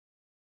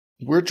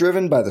We're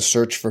driven by the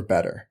search for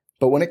better.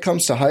 But when it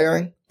comes to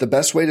hiring, the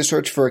best way to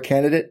search for a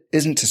candidate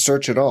isn't to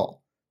search at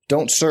all.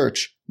 Don't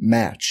search,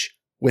 match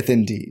with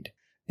Indeed.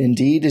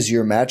 Indeed is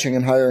your matching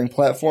and hiring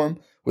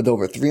platform with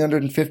over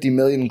 350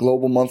 million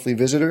global monthly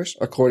visitors,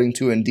 according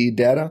to Indeed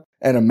data,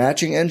 and a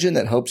matching engine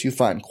that helps you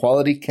find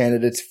quality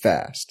candidates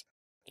fast.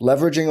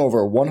 Leveraging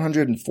over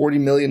 140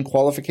 million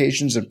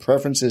qualifications and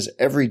preferences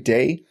every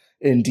day,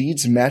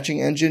 Indeed's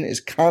matching engine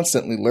is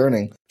constantly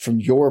learning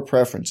from your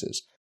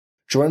preferences.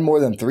 Join more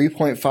than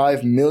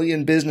 3.5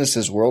 million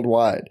businesses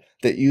worldwide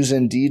that use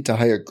Indeed to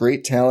hire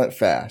great talent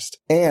fast.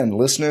 And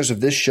listeners of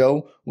this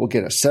show will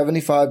get a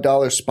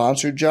 $75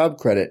 sponsored job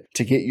credit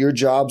to get your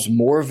jobs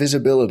more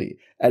visibility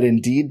at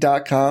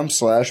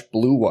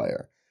Indeed.com/Blue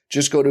Wire.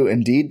 Just go to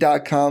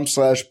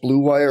Indeed.com/Blue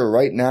Wire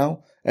right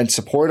now and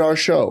support our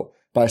show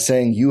by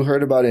saying you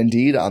heard about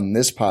Indeed on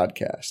this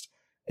podcast.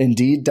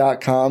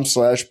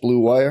 Indeed.com/Blue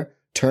Wire.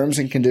 Terms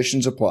and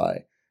conditions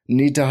apply.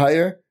 Need to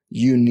hire?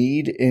 You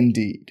need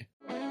Indeed.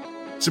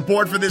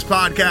 Support for this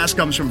podcast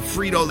comes from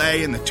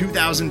Frito-Lay and the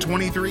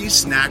 2023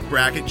 Snack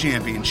Bracket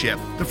Championship.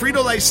 The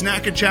Frito-Lay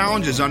Snack-It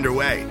Challenge is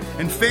underway,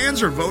 and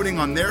fans are voting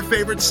on their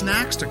favorite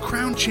snacks to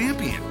crown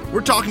champion. We're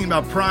talking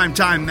about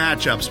prime-time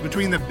matchups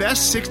between the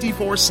best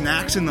 64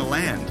 snacks in the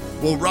land.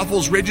 Will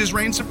Ruffles Ridges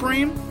reign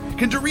supreme?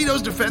 Can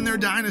Doritos defend their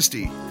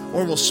dynasty?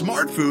 Or will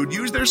Smart Food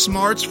use their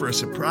smarts for a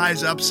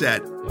surprise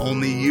upset?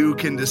 Only you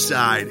can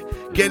decide.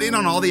 Get in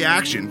on all the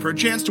action for a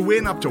chance to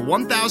win up to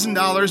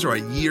 $1,000 or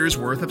a year's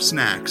worth of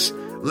snacks.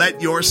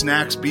 Let your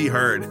snacks be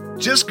heard.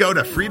 Just go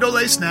to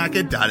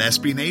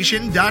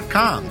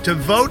fritolaysnacket.sbnation.com to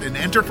vote and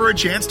enter for a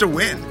chance to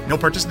win. No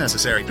purchase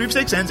necessary.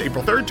 Sweepstakes ends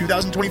April 3rd,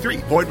 2023.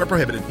 Void where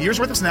prohibited. Year's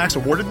worth of snacks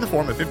awarded in the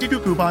form of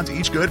 52 coupons,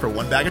 each good for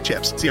one bag of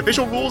chips. See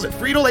official rules at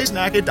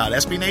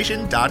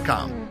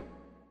fritolaysnacket.sbnation.com.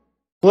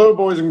 Hello,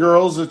 boys and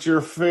girls. It's your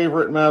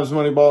favorite Mavs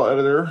Moneyball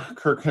editor,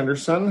 Kirk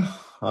Henderson.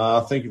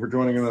 Thank you for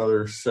joining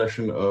another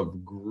session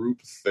of group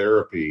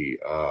therapy.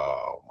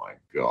 Oh, my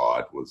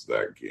God, was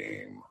that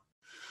game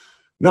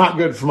not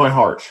good for my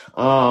heart.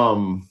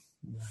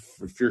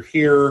 If you're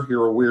here,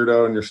 you're a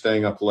weirdo and you're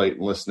staying up late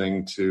and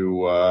listening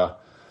to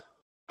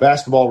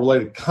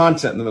basketball-related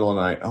content in the middle of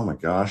the night. Oh, my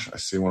gosh. I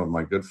see one of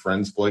my good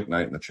friends, Blake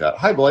Knight, in the chat.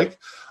 Hi, Blake.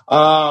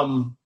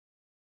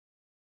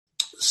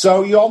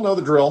 So you all know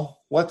the drill.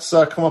 Let's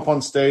come up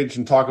on stage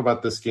and talk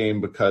about this game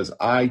because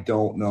I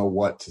don't know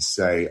what to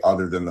say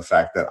other than the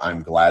fact that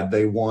I'm glad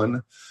they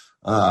won.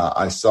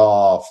 I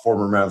saw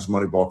former Mavs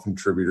Moneyball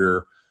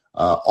contributor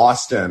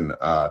Austin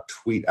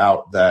tweet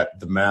out that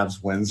the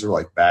Mavs wins are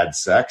like bad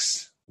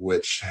sex,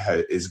 which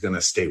is going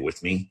to stay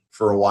with me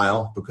for a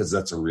while because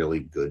that's a really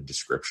good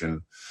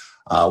description.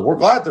 We're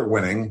glad they're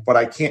winning, but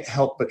I can't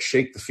help but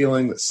shake the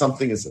feeling that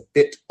something is a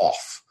bit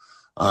off.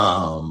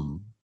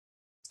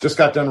 Just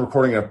got done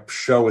recording a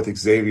show with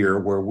Xavier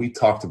where we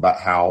talked about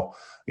how,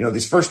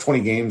 these first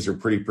 20 games are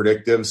pretty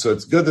predictive. So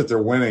it's good that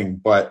they're winning,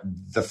 but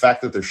the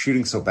fact that they're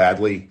shooting so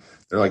badly,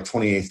 they're like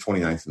 28th,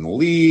 29th in the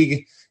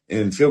league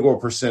in field goal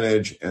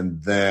percentage,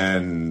 and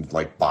then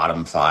like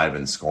bottom 5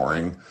 in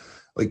scoring.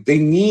 Like they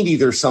need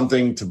either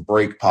something to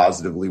break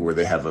positively where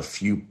they have a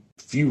few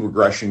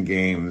regression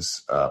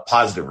games,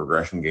 positive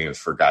regression games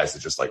for guys that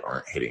just like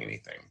aren't hitting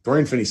anything.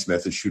 Dorian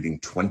Finney-Smith is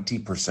shooting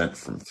 20%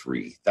 from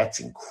 3.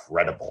 That's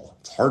incredible.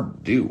 It's hard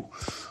to do.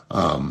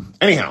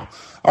 Anyhow,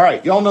 all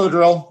right, y'all know the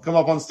drill. Come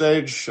up on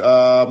stage,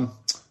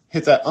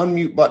 hit that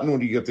unmute button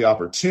when you get the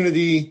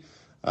opportunity,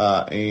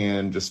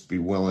 and just be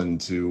willing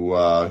to,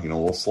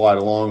 we'll slide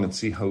along and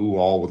see who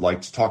all would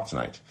like to talk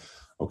tonight.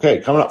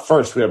 Okay, coming up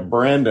first, we have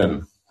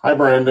Brandon. Hi,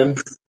 Brandon.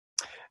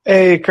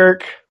 Hey,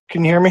 Kirk.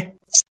 Can you hear me?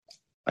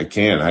 I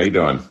can. How you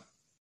doing?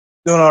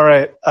 Doing all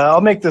right.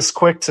 I'll make this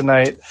quick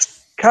tonight.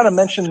 Kind of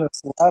mentioned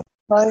this last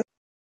night,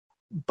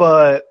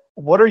 but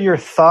what are your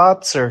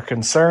thoughts or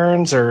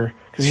concerns? Or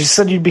because you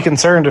said you'd be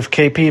concerned if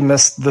KP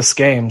missed this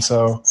game.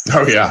 So,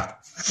 oh yeah.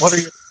 What are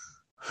your?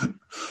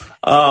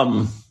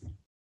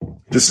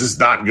 This is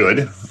not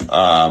good.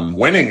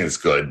 Winning is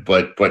good,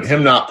 but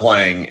him not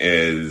playing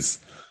is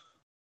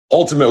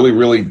ultimately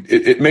really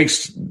it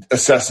makes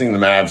assessing the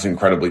Mavs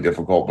incredibly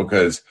difficult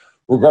because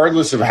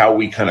regardless of how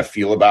we kind of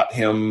feel about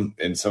him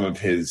and some of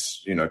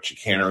his,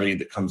 chicanery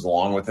that comes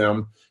along with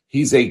him,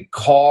 he's a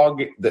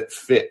cog that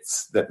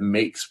fits, that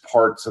makes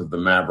parts of the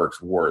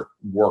Mavericks work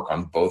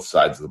on both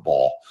sides of the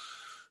ball.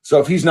 So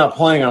if he's not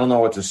playing, I don't know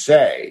what to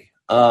say.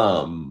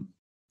 2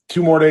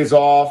 more days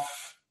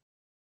off.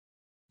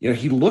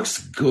 He looks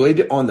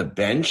good on the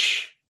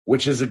bench,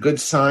 which is a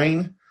good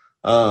sign.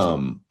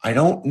 I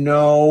don't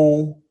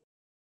know.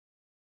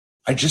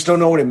 I just don't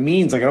know what it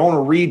means. Like, I don't want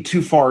to read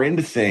too far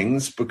into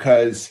things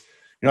because,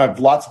 I have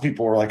lots of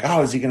people who are like,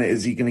 oh, is he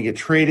gonna get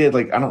traded?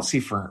 Like, I don't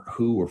see for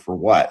who or for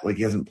what. Like,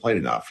 he hasn't played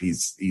enough.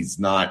 He's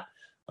not,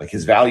 like,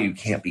 his value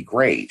can't be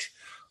great.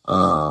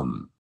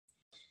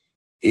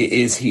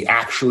 Is he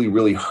actually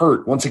really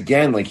hurt? Once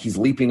again, like, he's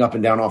leaping up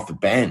and down off the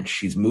bench.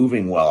 He's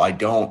moving well. I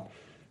don't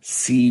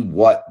see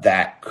what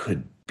that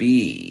could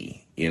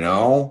be,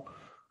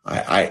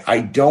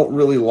 I don't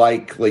really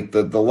like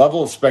the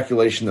level of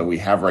speculation that we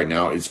have right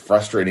now is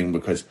frustrating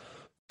because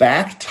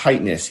back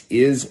tightness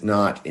is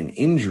not an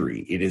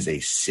injury. It is a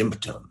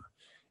symptom.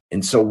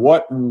 And so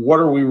what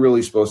are we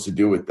really supposed to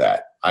do with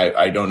that?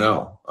 I don't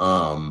know.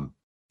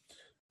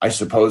 I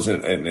suppose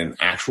an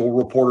actual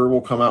reporter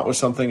will come out with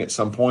something at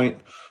some point.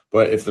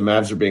 But if the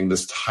Mavs are being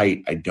this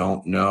tight, I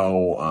don't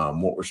know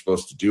what we're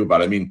supposed to do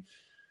about it. I mean,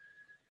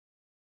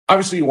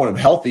 obviously you want him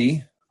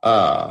healthy,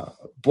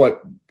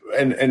 but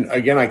and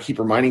again, I keep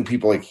reminding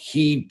people like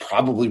he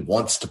probably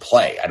wants to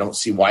play. I don't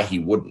see why he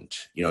wouldn't.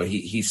 You know,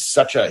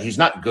 he's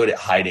not good at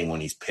hiding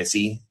when he's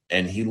pissy,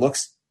 and he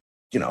looks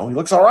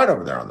all right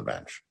over there on the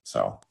bench.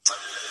 So,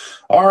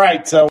 all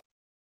right. So,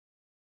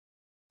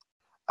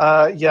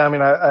 yeah, I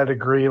mean, I'd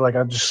agree. Like,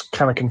 I'm just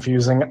kind of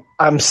confusing.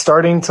 I'm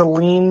starting to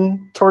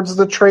lean towards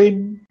the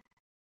trade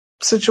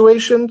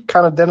situation,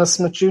 kind of Dennis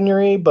Smith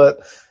Jr.-y,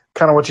 but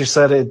kind of what you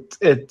said,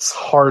 it's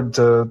hard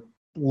to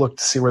look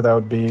to see where that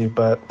would be.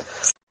 But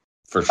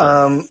for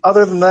sure.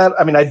 Other than that,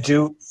 I mean, I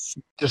do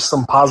just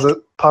some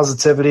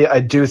positivity. I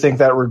do think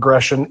that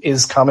regression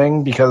is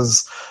coming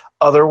because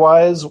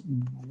otherwise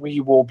we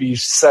will be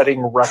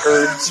setting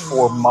records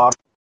for modern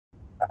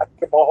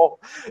basketball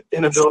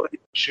inability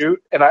to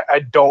shoot, and I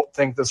don't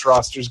think this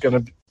roster is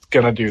gonna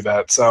do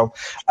that. So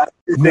I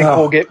think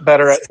we'll get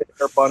better at hitting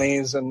our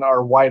bunnies and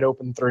our wide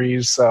open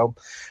threes. So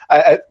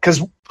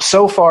because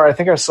so far I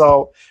think I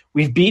saw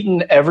we've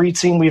beaten every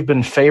team we've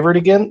been favored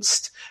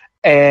against,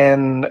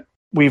 and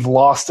we've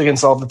lost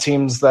against all the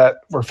teams that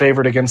were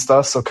favored against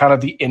us. So kind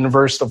of the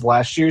inverse of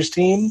last year's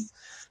team.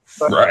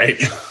 But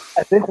right.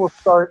 I think we'll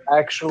start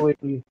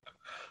actually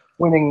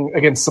winning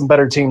against some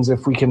better teams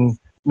if we can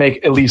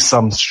make at least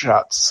some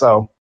shots.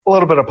 So a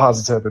little bit of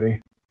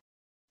positivity.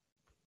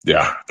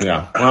 Yeah.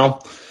 Well,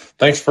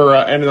 thanks for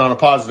ending on a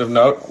positive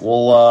note.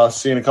 We'll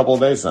see you in a couple of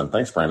days then.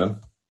 Thanks, Brandon.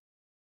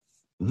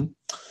 Mm-hmm.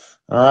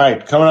 All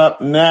right, coming up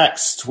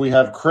next, we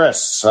have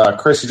Chris.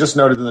 Chris, you just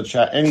noted in the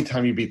chat,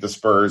 anytime you beat the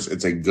Spurs,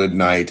 it's a good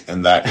night,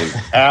 and that is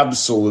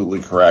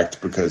absolutely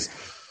correct because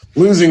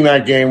losing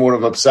that game would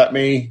have upset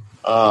me.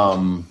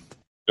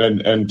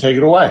 And take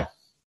it away.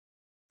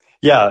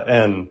 Yeah,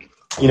 and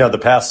the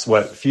past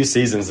few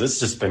seasons, it's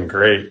just been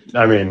great.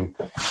 I mean,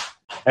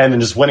 and then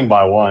just winning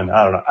by one.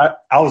 I don't know.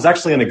 I was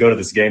actually going to go to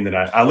this game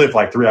tonight. I live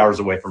like 3 hours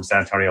away from San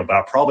Antonio, but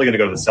I'm probably going to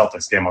go to the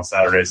Celtics game on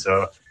Saturday.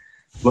 So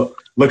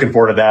looking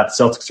forward to that.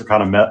 Celtics are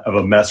kind of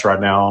a mess right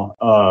now.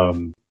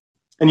 And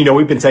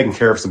we've been taking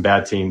care of some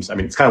bad teams. I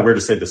mean, it's kind of weird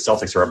to say the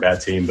Celtics are a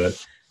bad team,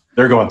 but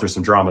they're going through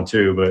some drama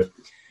too. But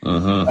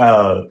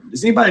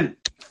does anybody?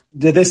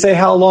 Did they say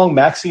how long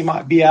Maxey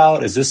might be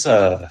out? Is this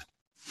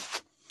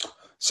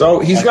So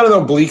he's got an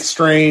oblique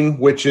strain,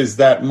 which is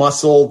that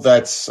muscle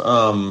that's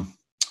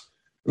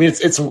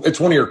it's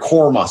one of your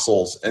core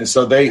muscles. And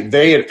so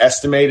they had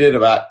estimated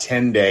about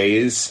 10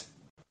 days.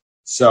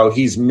 So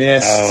he's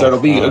missed. So it'll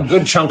be a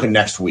good chunk of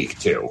next week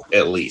too,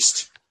 at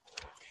least.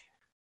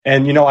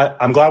 And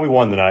I'm glad we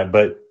won tonight,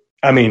 but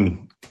I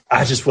mean,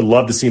 I just would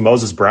love to see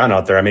Moses Brown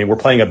out there. I mean, we're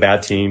playing a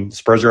bad team.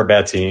 Spurs are a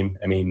bad team.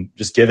 I mean,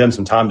 just give him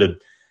some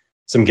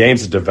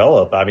games to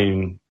develop. I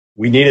mean,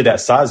 we needed that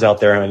size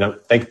out there,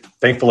 and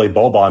thankfully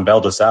Boban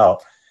bailed us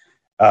out.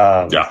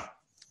 But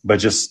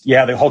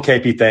the whole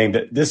KP thing,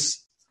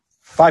 this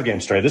 5 game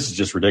straight, this is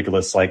just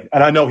ridiculous. Like,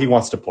 and I know he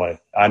wants to play.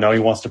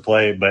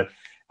 But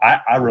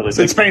I really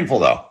think it's painful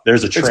though.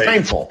 There's a trade. It's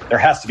painful. There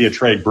has to be a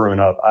trade brewing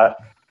up.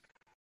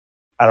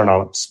 I don't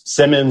know,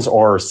 Simmons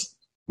or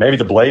maybe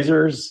the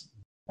Blazers.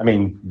 I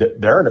mean,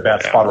 they're in a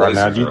bad spot right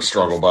now. They're a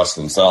struggle bus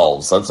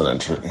themselves. That's an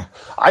interesting.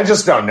 I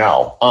just don't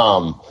know.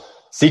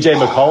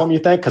 CJ McCollum, you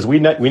think? Because we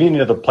need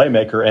another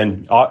playmaker,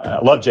 and I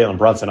love Jalen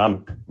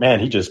Brunson.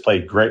 He just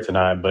played great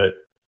tonight. But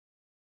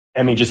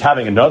I mean, just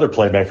having another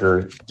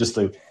playmaker just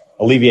to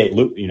alleviate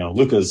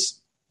Luka's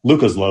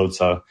load.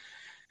 So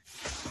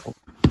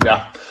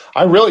yeah,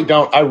 I really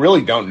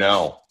don't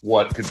know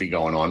what could be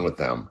going on with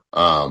them.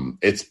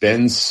 It's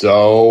been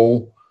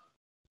so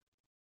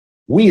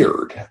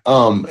weird.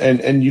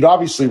 And you'd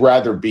obviously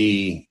rather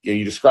be,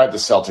 you described the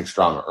Celtics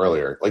drama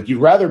earlier. Like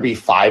you'd rather be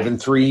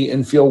 5-3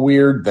 and feel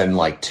weird than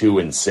like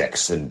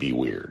 2-6 and be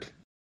weird.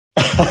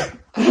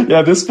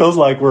 Yeah, this feels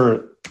like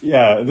we're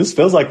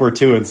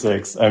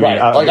 2-6. I mean, right.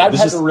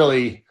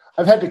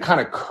 I've had to kind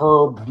of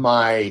curb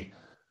my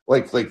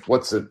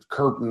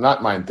curb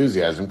not my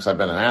enthusiasm because I've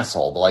been an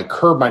asshole, but like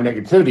curb my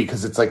negativity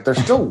because it's like they're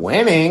still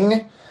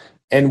winning.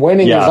 And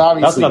winning is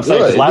obviously that's what I'm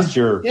good. Saying.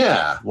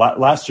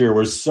 Last year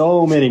was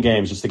so many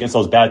games just against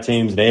those bad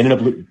teams. They ended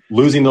up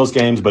losing those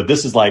games, but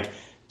this is like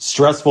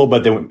stressful.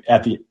 But then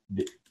at the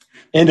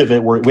end of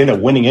it, we end up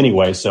winning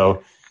anyway.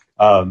 So,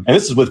 and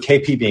this is with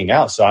KP being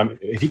out. So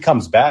if he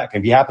comes back,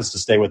 if he happens to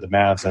stay with the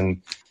Mavs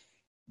and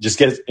just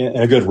get in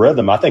a good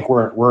rhythm, I think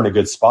we're in a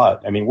good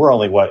spot. I mean, we're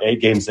only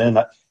 8 games in.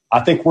 I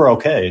think we're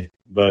okay.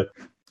 But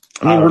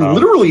we're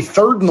literally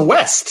third in the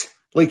West.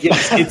 Like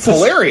it's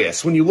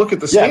hilarious when you look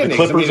at the standings. The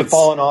Clippers have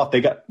fallen off.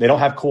 They don't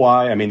have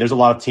Kawhi. I mean, there's a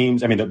lot of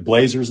teams. I mean, the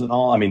Blazers and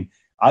all. I mean,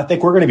 I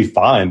think we're going to be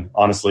fine,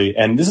 honestly.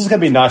 And this is going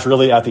to be nice,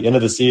 really, at the end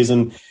of the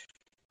season.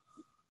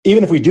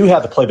 even if we do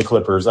have to play the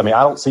Clippers, I mean,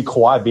 I don't see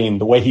Kawhi being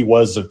the way he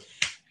was of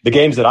the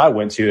games that I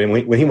went to, and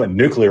when he went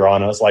nuclear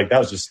on us, like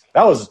I'm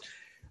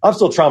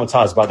still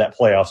traumatized by that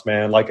playoffs,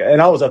 man. Like,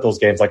 and I was at those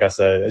games, like I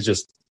said, it's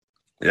just.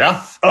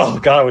 Yeah. Oh,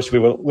 God, I wish we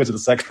went to the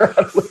second round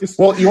at least.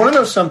 Well, you want to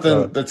know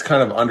something that's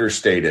kind of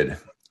understated?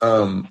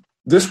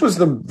 This was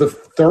the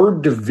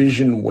third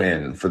division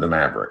win for the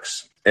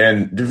Mavericks.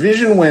 And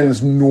division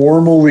wins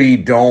normally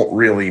don't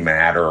really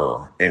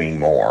matter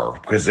anymore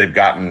because they've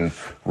gotten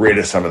rid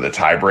of some of the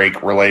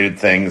tiebreak related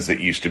things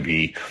that used to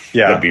be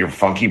that'd be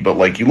funky. But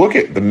like you look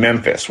at the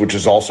Memphis, which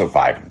is also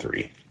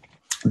 5-3,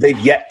 they've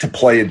yet to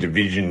play a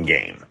division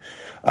game.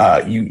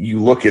 You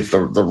look at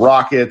the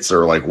Rockets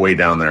are like way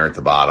down there at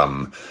the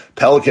bottom.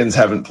 Pelicans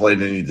haven't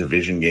played any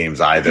division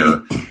games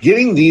either.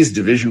 Getting these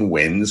division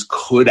wins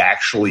could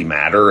actually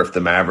matter if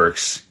the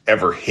Mavericks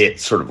ever hit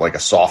sort of like a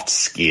soft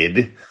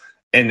skid.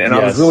 And yes.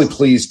 I was really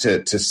pleased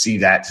to see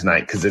that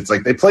tonight because it's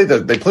like they play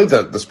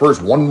the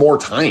Spurs one more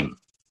time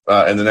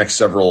in the next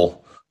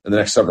several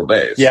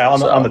days. Yeah,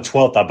 on the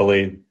 12th, I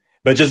believe.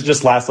 But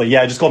just lastly,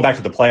 just going back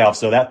to the playoffs.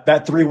 So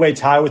that three-way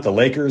tie with the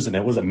Lakers, and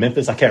it was at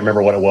Memphis. I can't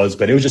remember what it was,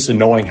 but it was just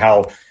annoying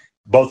how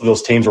both of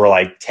those teams were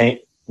like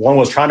one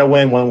was trying to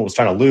win, one was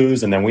trying to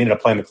lose, and then we ended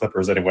up playing the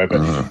Clippers anyway.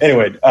 But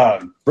anyway,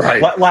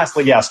 right.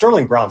 Lastly,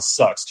 Sterling Brown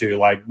sucks too.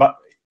 Like, but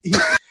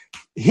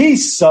he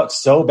sucks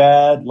so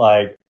bad.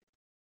 Like,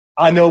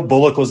 I know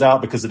Bullock was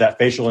out because of that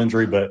facial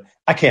injury, but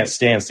I can't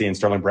stand seeing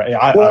Sterling Brown.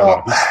 I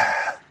don't know.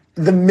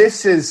 The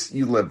misses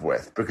you live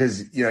with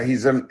because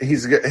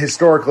he's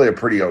historically a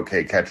pretty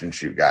okay catch and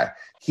shoot guy.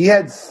 He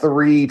had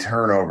 3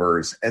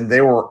 turnovers and they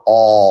were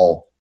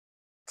all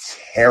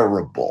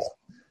terrible.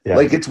 Yeah.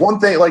 Like it's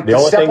one thing. Like the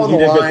only thing he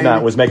did line, good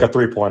tonight was make a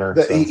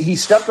 3-pointer. He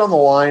stepped on the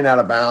line out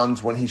of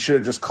bounds when he should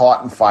have just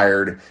caught and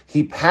fired.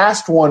 He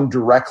passed one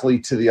directly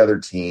to the other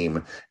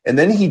team, and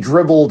then he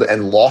dribbled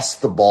and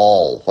lost the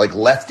ball, like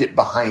left it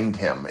behind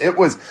him. It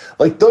was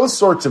like those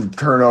sorts of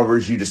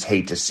turnovers you just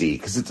hate to see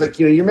because it's like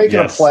you're making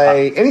a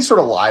play. Any sort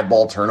of live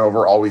ball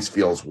turnover always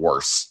feels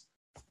worse.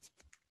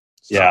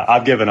 Yeah,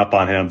 I've given up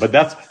on him, but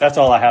that's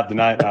all I have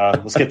tonight.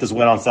 Let's get this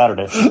win on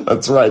Saturday.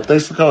 That's right.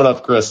 Thanks for coming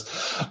up, Chris.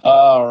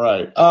 All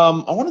right. I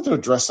wanted to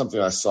address something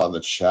I saw in the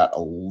chat a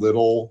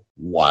little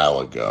while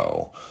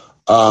ago.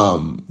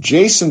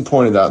 Jason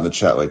pointed out in the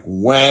chat, like,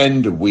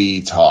 when do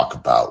we talk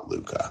about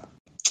Luka?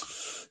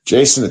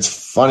 Jason,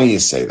 it's funny you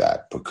say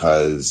that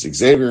because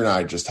Xavier and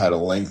I just had a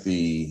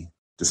lengthy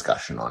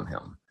discussion on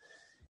him.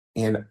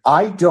 And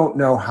I don't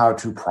know how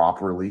to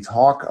properly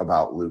talk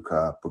about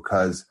Luka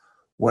because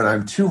when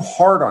I'm too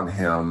hard on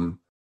him,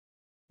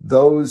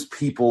 those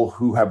people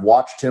who have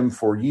watched him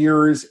for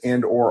years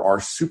and or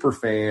are super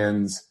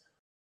fans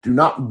do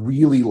not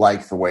really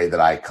like the way that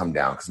I come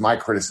down because my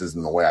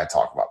criticism, the way I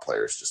talk about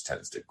players just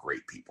tends to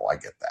grate people. I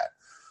get that.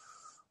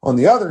 On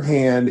the other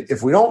hand,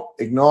 if we don't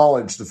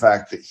acknowledge the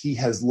fact that he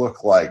has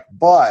looked like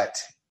butt,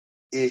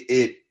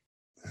 it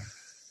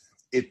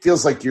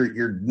feels like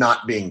you're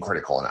not being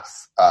critical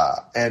enough.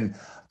 And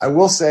I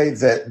will say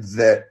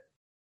that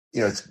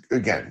it's,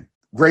 again,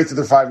 great that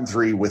they're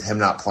 5-3 with him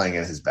not playing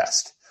at his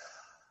best.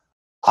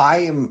 I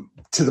am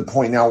to the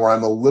point now where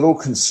I'm a little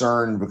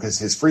concerned because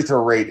his free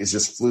throw rate is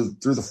just flew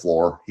through the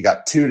floor. He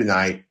got 2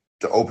 tonight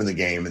to open the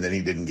game, and then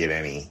he didn't get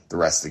any the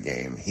rest of the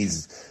game.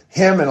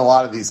 Him and a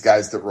lot of these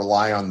guys that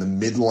rely on the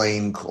mid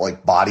lane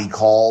like body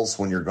calls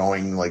when you're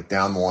going like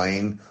down the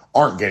lane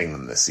aren't getting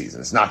them this season.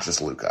 It's not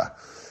just Luka.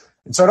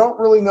 And so I don't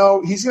really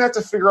know. He's going to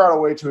have to figure out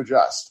a way to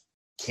adjust.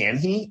 Can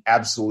he?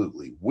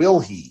 Absolutely. Will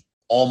he?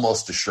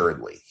 Almost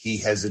assuredly. He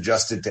has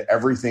adjusted to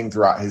everything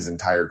throughout his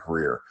entire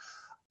career.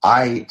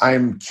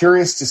 I'm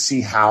curious to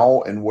see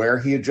how and where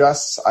he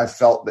adjusts. I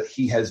felt that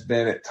he has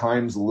been at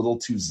times a little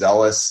too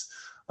zealous.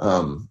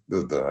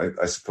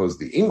 I suppose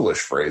the English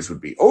phrase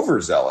would be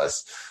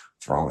overzealous.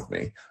 What's wrong with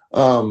me?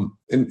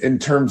 In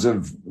terms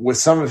of with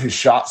some of his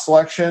shot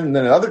selection. And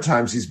then at other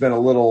times he's been a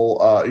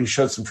little, he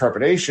showed some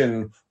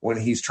trepidation when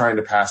he's trying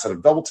to pass out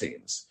of double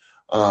teams.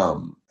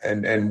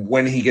 And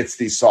when he gets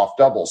these soft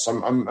doubles.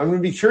 So I'm going to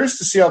be curious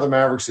to see how the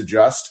Mavericks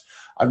adjust.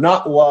 I've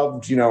not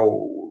loved,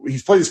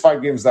 he's played his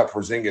 5 games without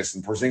Porzingis,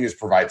 and Porzingis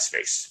provides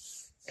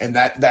space. And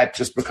that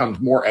just becomes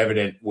more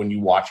evident when you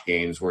watch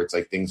games where it's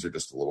like things are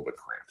just a little bit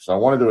cramped. So I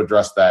wanted to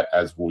address that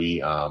as we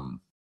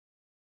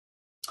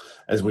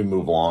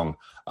move along.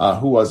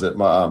 Who was it?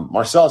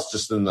 Marcellus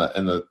just in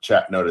the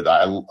chat noted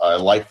I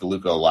like the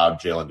Luka allowed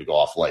Jalen to go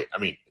off late. I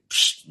mean,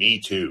 me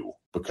too,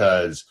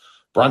 because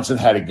Brunson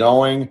had it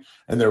going,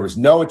 and there was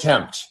no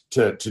attempt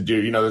to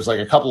do, there's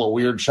like a couple of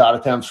weird shot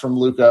attempts from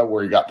Luka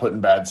where he got put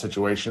in bad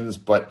situations,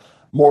 but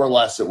more or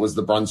less it was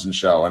the Brunson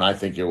show, and I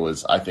think it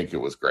was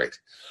great.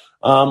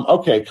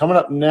 Okay, coming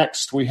up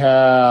next we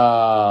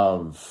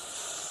have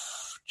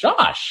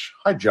Josh.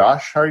 Hi,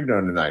 Josh. How are you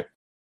doing tonight?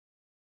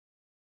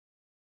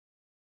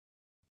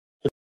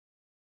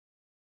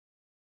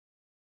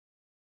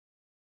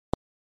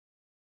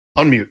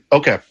 Unmute.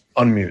 Okay,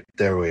 unmute.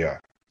 There we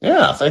are.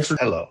 Yeah, thanks for.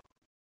 Hello.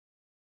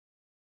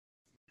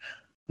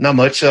 Not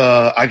much.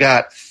 I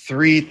got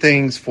 3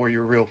 things for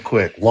you real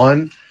quick.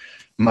 One,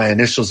 My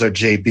initials are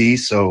JB,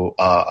 so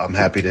I'm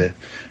happy to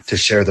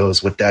share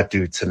those with that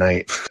dude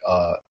tonight.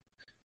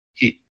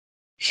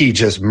 He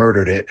just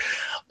murdered it.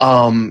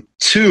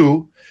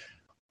 2,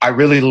 I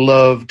really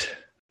loved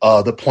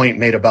the point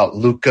made about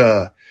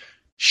Luka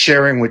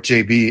sharing with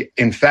JB.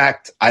 In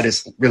fact, I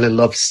just really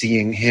love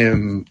seeing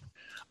him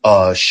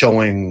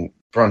showing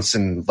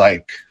Brunson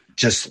like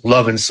just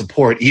love and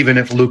support, even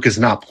if Luka's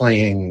not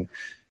playing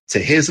to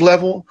his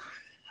level.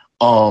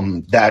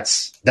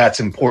 That's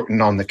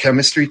important on the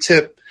chemistry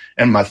tip.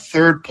 And my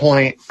third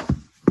point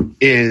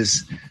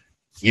is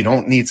you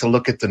don't need to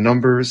look at the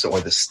numbers or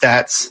the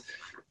stats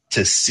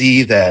to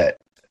see that,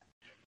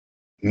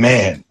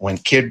 man, when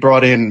Kidd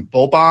brought in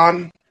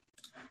Boban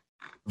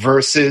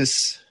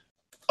versus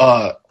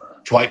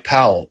Dwight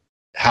Powell,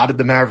 how did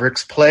the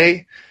Mavericks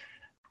play?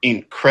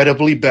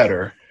 Incredibly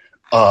better.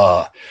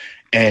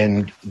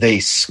 And they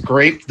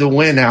scraped the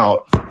win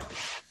out,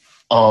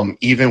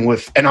 even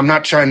with – and I'm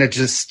not trying to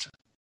just,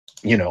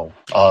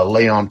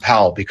 lay on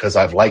Powell because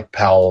I've liked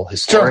Powell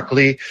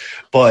historically,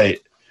 but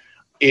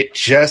it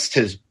just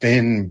has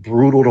been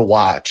brutal to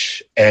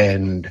watch.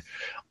 And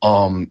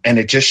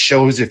it just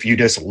shows if you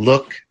just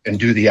look and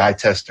do the eye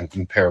test and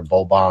compare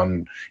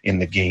Boban in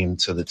the game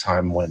to the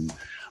time when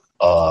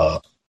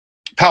Powell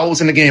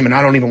was in the game, and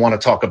I don't even want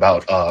to talk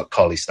about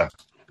Cauley-Stein.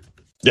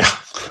 Yeah.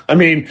 I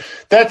mean,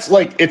 that's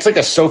like, it's like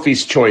a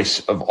Sophie's choice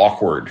of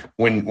awkward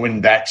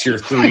when that's your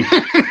 3.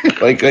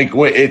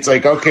 It's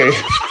like, okay,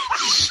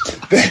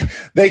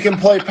 they can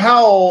play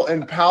Powell,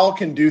 and Powell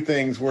can do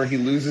things where he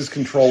loses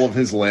control of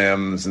his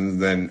limbs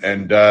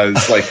and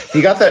does like,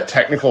 he got that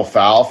technical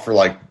foul for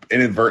like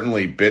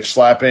inadvertently bitch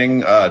slapping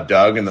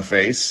Doug in the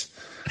face.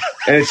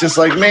 And it's just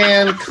like,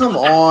 man, come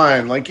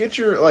on, like get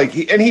your, like,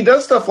 and he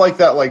does stuff like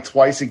that, like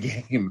twice a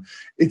game.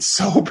 It's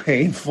so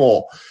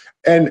painful.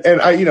 And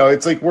I,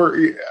 it's like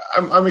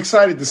I'm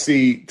excited to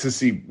see,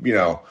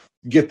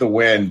 get the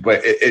win,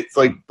 but it's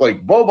like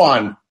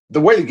Boban,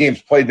 the way the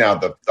game's played now,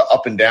 the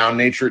up and down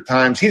nature at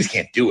times, he just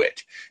can't do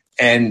it.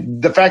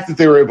 And the fact that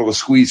they were able to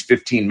squeeze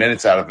 15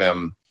 minutes out of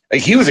him,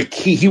 like he was a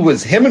key.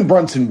 Him and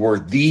Brunson were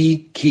the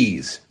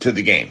keys to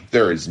the game.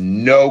 There is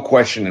no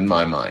question in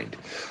my mind.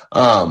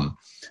 And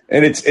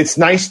it's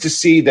nice to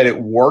see that it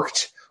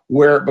worked.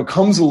 Where it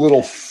becomes a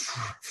little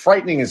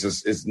frightening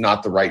is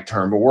not the right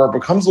term, but where it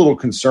becomes a little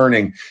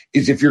concerning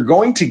is if you're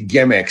going to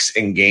gimmicks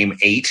in game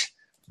 8,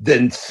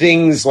 then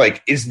things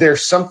like, is there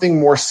something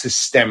more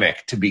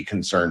systemic to be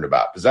concerned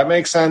about? Does that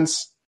make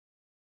sense?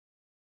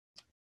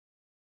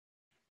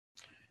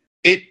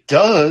 It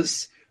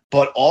does,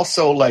 but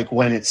also like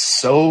when it's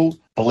so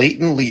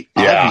blatantly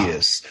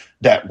obvious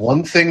that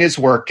one thing is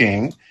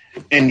working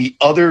and the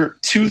other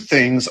 2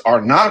 things are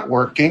not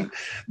working,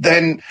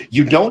 then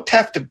you don't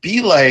have to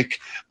be like,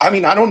 I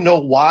mean, I don't know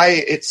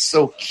why it's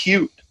so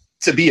cute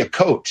to be a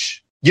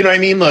coach. You know what I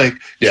mean? Like,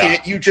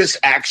 can't you just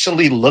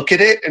actually look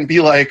at it and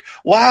be like,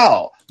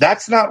 wow,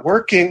 that's not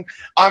working?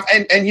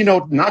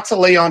 And not to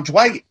lay on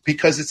Dwight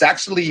because it's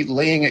actually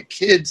laying at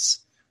kids'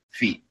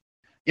 feet,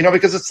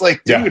 because it's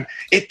like, dude,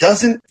 it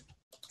doesn't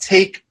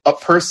take a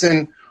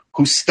person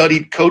who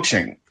studied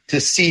coaching to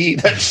see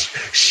that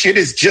shit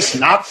is just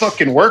not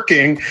fucking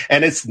working,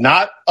 and it's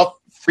not a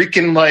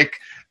freaking like,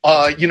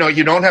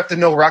 you don't have to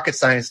know rocket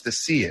science to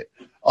see it.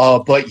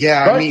 But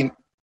yeah, right. I mean,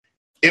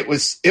 it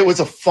was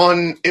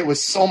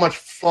so much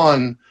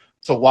fun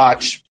to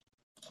watch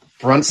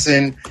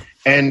Brunson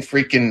and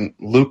freaking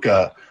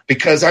Luka,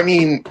 because I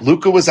mean,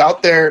 Luka was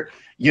out there,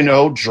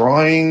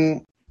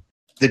 drawing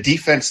the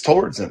defense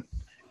towards him,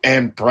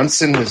 and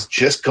Brunson was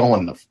just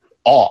going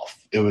off.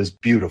 It was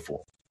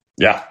beautiful.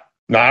 Yeah.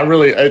 No, I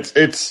really,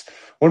 it's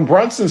when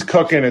Brunson's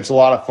cooking, it's a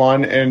lot of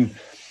fun. And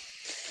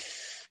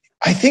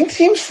I think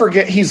teams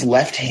forget he's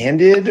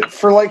left-handed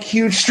for like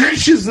huge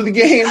stretches of the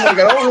game. Like,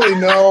 I don't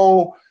really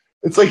know.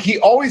 It's like he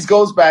always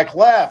goes back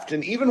left.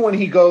 And even when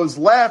he goes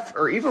left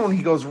or even when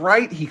he goes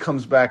right, he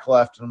comes back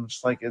left. And I'm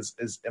just like,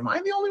 am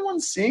I the only one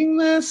seeing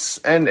this?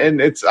 And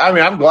it's, I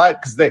mean, I'm glad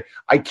because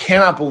I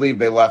cannot believe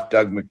they left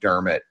Doug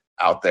McDermott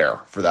out there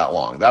for that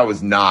long. That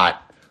was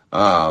not,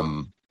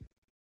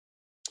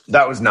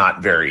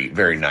 very,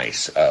 very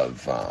nice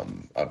of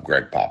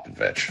Greg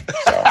Popovich.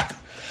 So,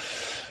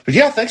 but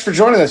yeah, thanks for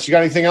joining us. You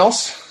got anything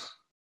else?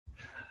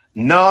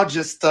 No,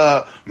 just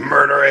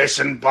murderish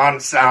and bun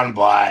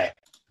soundbite.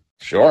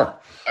 Sure.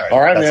 All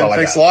right, man.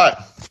 Thanks a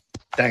lot.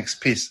 Thanks.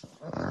 Peace.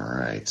 All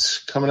right.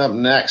 Coming up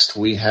next,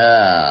 we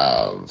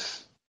have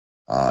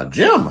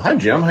Jim. Hi,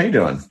 Jim. How you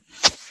doing?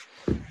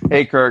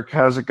 Hey, Kirk.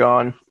 How's it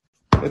going?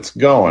 It's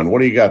going.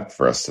 What do you got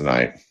for us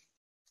tonight?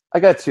 I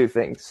got 2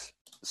 things.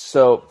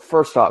 So,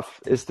 first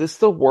off, is this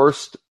the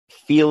worst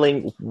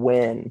feeling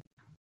win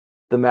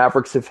the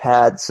Mavericks have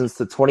had since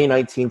the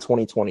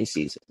 2019-2020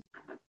 season?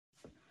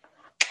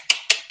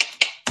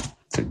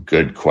 It's a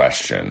good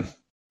question.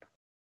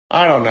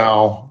 I don't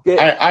know.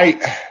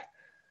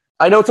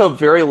 I know it's a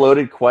very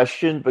loaded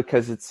question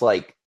because it's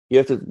like you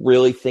have to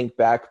really think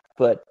back,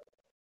 but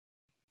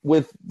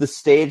with the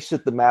stage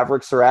that the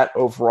Mavericks are at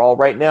overall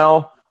right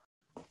now,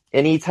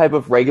 any type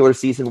of regular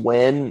season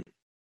win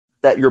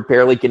that you're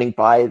barely getting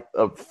by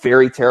a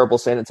very terrible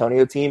San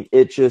Antonio team,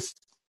 it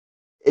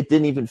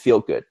didn't even feel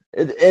good.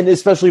 And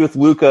especially with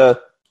Luka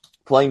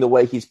playing the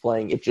way he's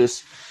playing, it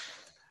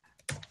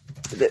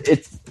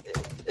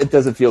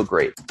doesn't feel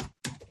great.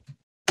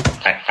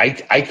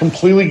 I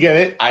completely get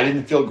it. I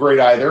didn't feel great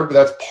either, but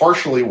that's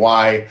partially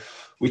why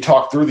we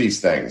talk through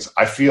these things.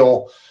 I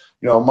feel,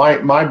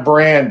 my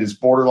brand is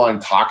borderline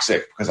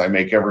toxic because I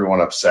make everyone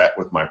upset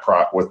with my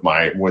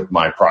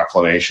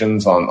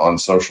proclamations on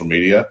social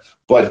media.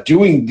 But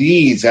doing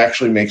these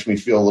actually makes me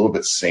feel a little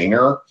bit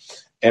saner.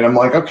 And I'm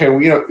like, okay,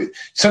 well,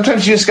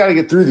 sometimes you just got to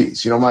get through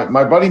these.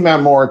 My buddy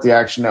Matt Moore at the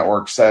Action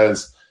Network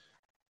says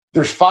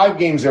there's 5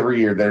 games every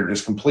year that are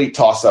just complete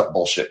toss-up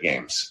bullshit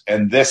games.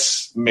 And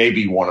this may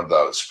be one of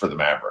those for the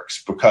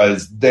Mavericks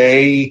because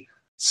they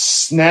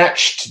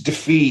snatched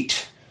victory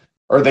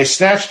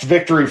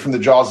from the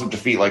jaws of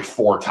defeat like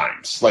 4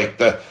 times. Like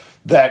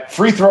that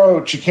free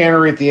throw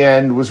chicanery at the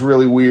end was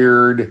really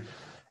weird.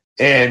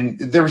 And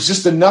there was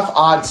just enough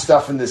odd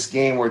stuff in this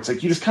game where it's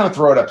like you just kind of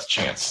throw it up to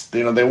chance.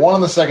 They won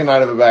on the second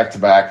night of a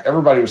back-to-back.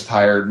 Everybody was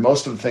tired.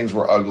 Most of the things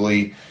were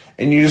ugly.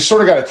 And you just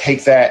sort of got to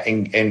take that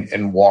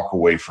and walk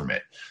away from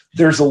it.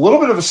 There's a little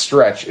bit of a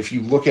stretch if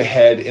you look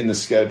ahead in the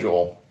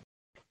schedule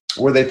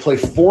where they play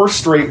 4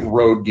 straight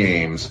road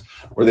games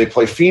where they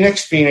play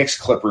Phoenix,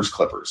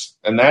 Clippers.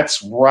 And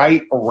that's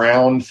right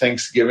around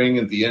Thanksgiving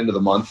at the end of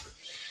the month.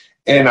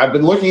 And I've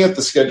been looking at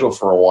the schedule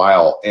for a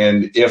while.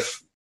 And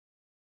if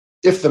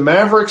the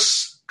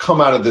Mavericks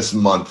come out of this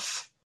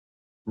month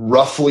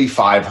roughly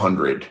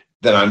 500,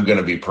 then I'm going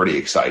to be pretty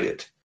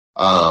excited.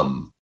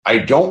 I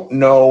don't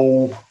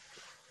know.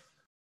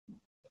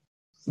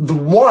 The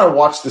more I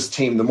watch this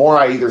team, the more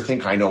I either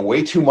think I know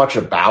way too much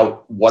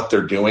about what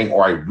they're doing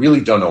or I really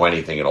don't know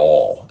anything at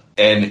all.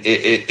 And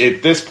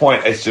at this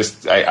point, it's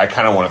just I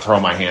kind of want to throw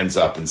my hands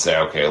up and say,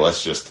 okay,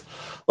 let's just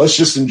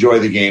enjoy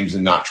the games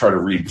and not try to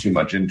read too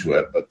much into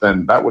it. But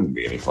then that wouldn't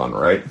be any fun,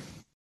 right?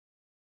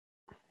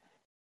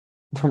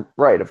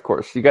 Right, of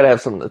course. You got to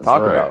have something to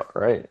talk about,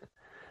 right?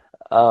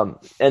 And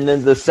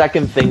then the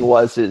second thing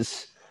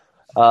is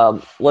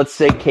let's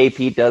say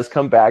KP does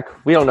come back.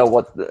 We don't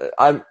know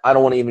I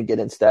don't want to even get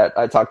into that.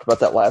 I talked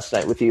about that last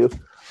night with you.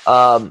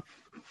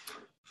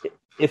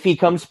 If he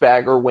comes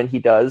back or when he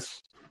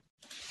does,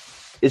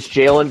 is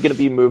Jalen going to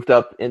be moved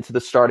up into the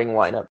starting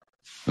lineup?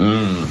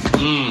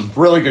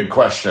 Really good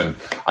question.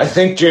 I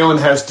think Jalen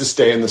has to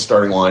stay in the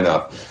starting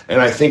lineup.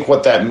 And I think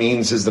what that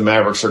means is the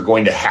Mavericks are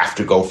going to have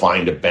to go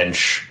find a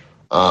bench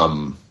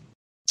ball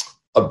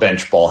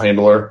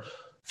handler.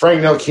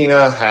 Frank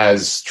Ntilikina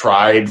has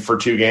tried for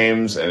 2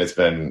 games, and it's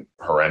been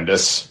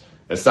horrendous.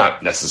 It's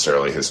not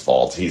necessarily his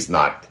fault. He's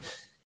not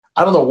 –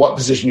 I don't know what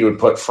position you would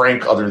put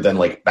Frank other than,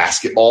 like,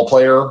 basketball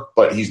player,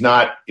 but he's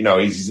not –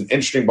 he's an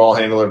interesting ball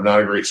handler, but not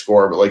a great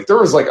scorer. But, like, there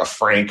was, like, a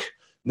Frank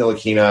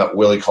Ntilikina,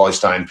 Willie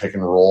Cauley-Stein pick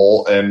and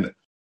roll, and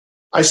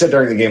I said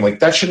during the game, like,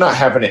 that should not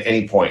happen at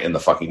any point in the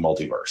fucking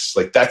multiverse.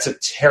 Like, that's a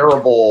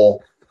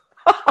terrible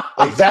 –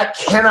 like, that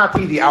cannot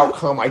be the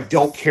outcome. I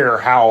don't care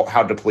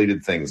how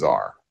depleted things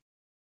are.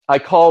 I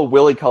call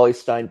Willie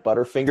Cauley-Stein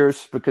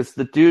Butterfingers because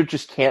the dude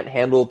just can't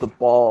handle the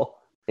ball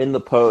in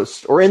the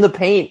post or in the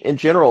paint in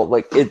general.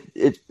 Like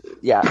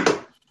yeah.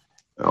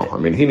 No, I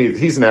mean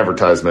he's an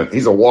advertisement.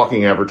 He's a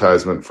walking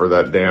advertisement for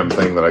that damn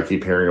thing that I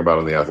keep hearing about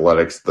in the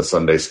Athletics, the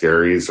Sunday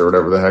Scaries or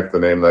whatever the heck the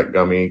name of that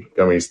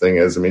gummies thing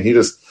is. I mean he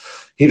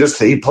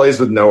plays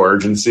with no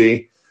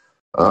urgency,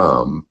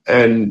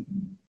 and.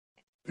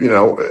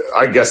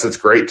 I guess it's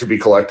great to be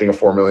collecting a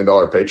 $4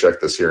 million paycheck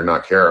this year and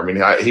not care. I mean,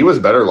 he was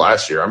better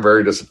last year. I'm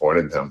very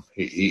disappointed in him.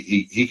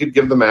 He could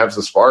give the Mavs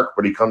a spark,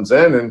 but he comes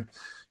in and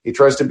he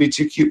tries to be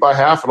too cute by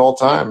half at all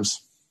times.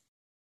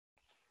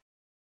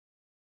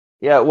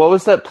 Yeah, what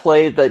was that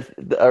play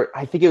that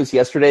I think it was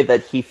yesterday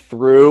that he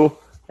threw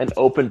an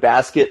open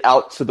basket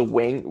out to the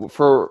wing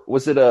for?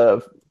 Was it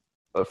a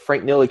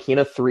Frank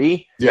Ntilikina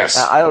 3? Yes.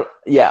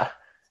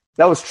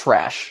 That was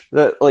trash.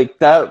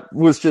 That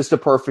was just a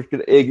perfect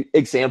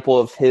example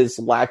of his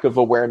lack of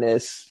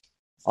awareness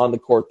on the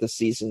court this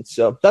season.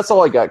 So that's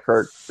all I got,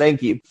 Kurt.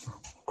 Thank you.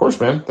 Of course,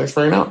 man. Thanks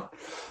for hanging out.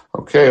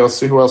 Okay, let's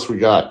see who else we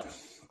got.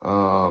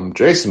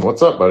 Jason,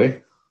 what's up,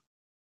 buddy?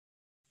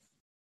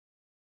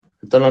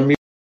 Hit that unmute.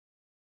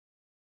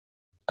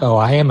 Oh,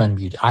 I am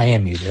unmuted. I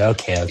am muted.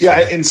 Okay. Yeah,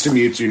 I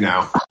insta-mute you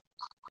now.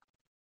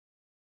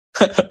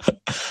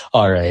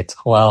 All right.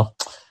 Well,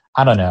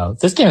 I don't know.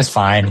 This game is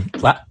fine.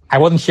 I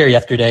wasn't here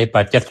yesterday,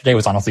 but yesterday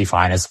was honestly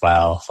fine as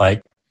well.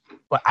 Like,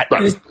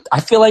 I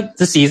feel like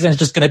the season is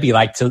just going to be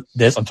like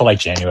this until like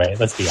January.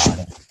 Let's be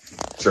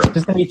honest. Sure.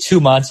 There's going to be 2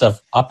 months of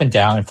up and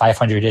down and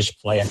 500-ish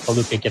play until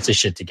Luka gets his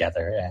shit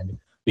together and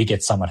we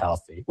get somewhat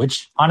healthy,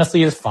 which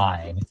honestly is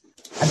fine.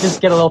 I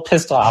just get a little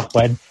pissed off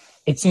when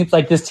it seems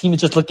like this team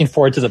is just looking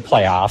forward to the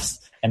playoffs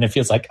and it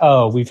feels like,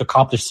 oh, we've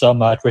accomplished so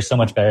much. We're so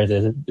much better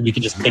that we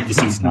can just take the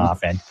season off.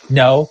 And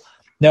no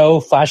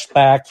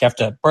flashback. You have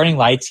to burning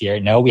lights here.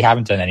 No, we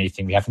haven't done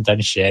anything. We haven't done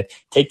shit.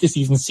 Take the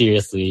season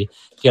seriously.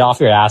 Get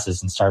off your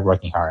asses and start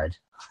working hard.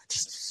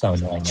 Just so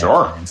annoying.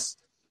 Sure.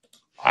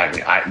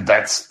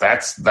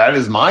 that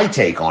is my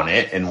take on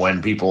it. And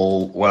when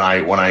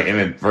I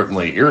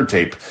inadvertently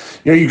irritate,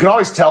 you can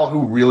always tell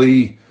who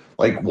really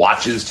like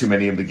watches too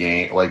many of the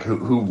game, like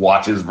who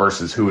watches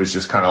versus who is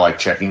just kind of like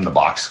checking the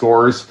box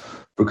scores.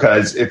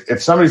 Because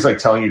if somebody's like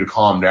telling you to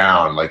calm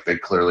down, like they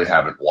clearly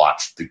haven't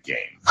watched the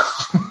game.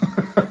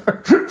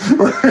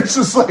 It's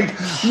just like,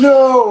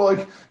 no,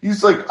 like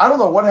he's like, I don't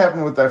know what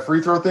happened with that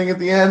free throw thing at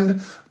the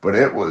end, but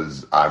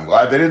I'm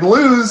glad they didn't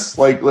lose.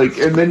 Like,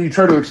 and then you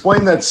try to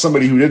explain that to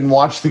somebody who didn't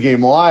watch the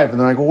game live, and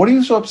they're like, well, what are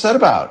you so upset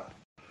about?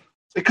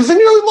 Because they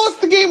nearly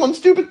lost the game on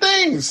stupid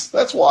things.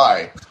 That's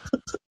why.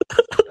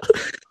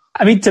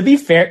 I mean, to be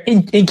fair,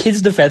 in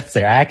Kids' defense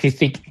there, I actually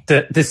think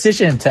the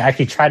decision to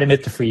actually try to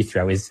miss the free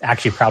throw is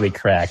actually probably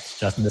correct,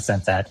 just in the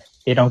sense that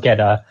they don't get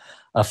a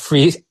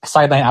free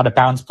sideline out of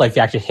bounds play. If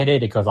you actually hit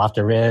it, it goes off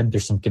the rim.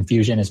 There's some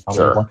confusion. It's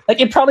probably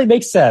it probably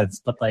makes sense,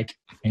 but like,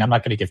 I mean, I'm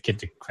not going to give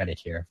Kid credit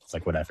here. It's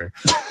like, whatever.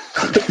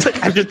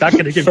 I'm just not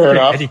going to give Kid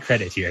any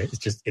credit here. It's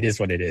just, it is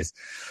what it is.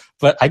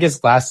 But I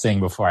guess last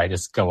thing before I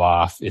just go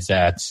off is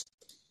that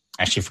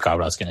I actually forgot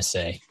what I was going to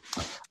say.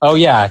 Oh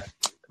yeah.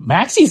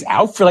 Maxi's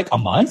out for like a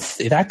month.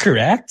 Is that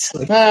correct?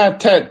 10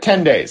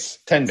 days.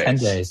 10 days. 10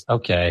 days.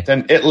 Okay.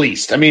 Then at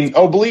least. I mean,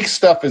 oblique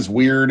stuff is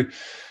weird.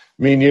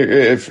 I mean,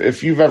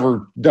 if you've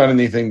ever done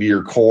anything to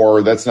your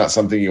core, that's not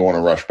something you want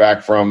to rush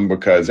back from,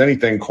 because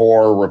anything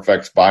core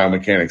affects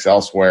biomechanics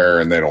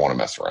elsewhere, and they don't want to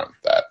mess around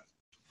with that.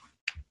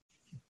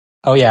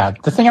 Oh yeah.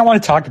 The thing I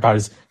want to talk about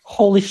is,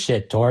 holy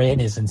shit,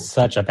 Dorian is in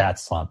such a bad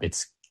slump.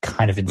 It's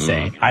kind of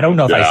insane. I don't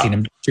know if I've seen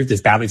him shoot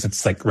this badly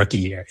since like rookie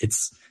year.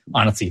 It's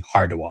honestly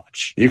hard to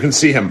watch. You can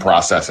see him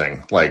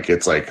processing. Like,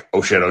 it's like,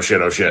 oh shit, oh shit,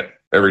 oh shit,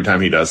 every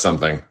time he does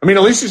something. I mean,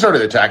 at least he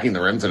started attacking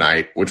the rim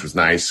tonight, which was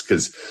nice,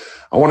 because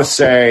I want to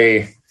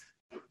say,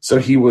 so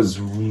he was,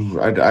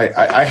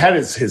 I had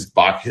his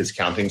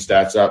counting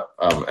stats up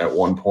at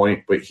one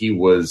point, but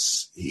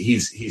he's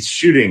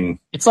shooting.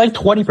 It's like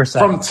 20%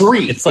 from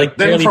three. It's like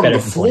then from the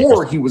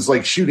floor, 20%. he was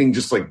like shooting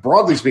just like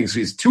broadly speaking. So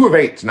he's 2 of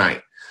 8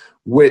 tonight,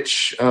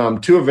 which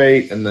 2 of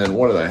 8. And then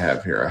what did I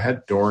have here? I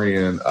had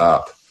Dorian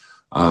up.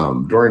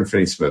 Dorian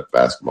Finney-Smith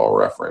basketball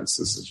reference.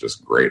 This is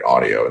just great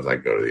audio as I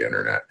go to the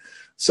internet.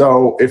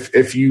 So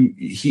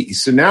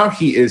so now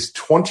he is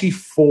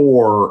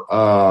 24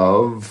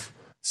 of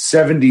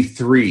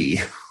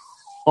 73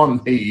 on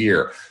the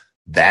year.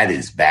 That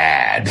is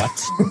bad.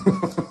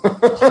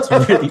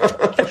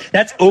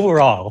 That's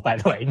overall, by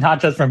the way, not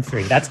just from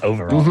three. That's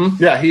overall.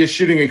 Mm-hmm. Yeah, he is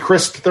shooting a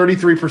crisp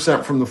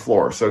 33% from the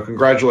floor. So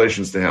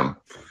congratulations to him.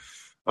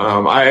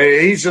 He'll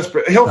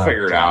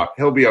figure it out.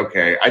 He'll be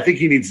okay. I think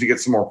he needs to get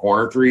some more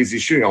corner threes.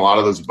 He's shooting a lot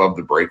of those above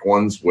the break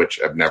ones, which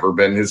have never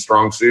been his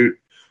strong suit.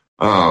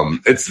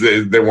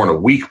 They weren't a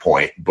weak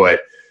point,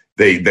 but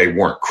they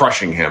weren't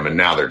crushing him. And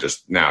now he's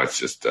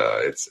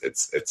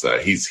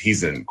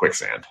in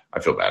quicksand. I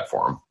feel bad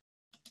for him.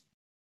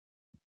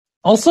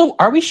 Also,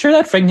 are we sure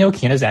that Frank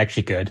Ntilikina is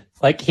actually good?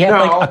 Like, he had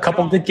a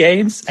couple of good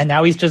games, and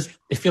now I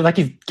feel like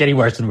he's getting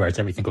worse and worse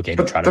every single game.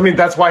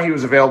 That's why he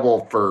was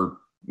available for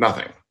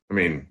nothing. I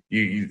mean,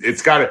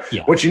 it's got to.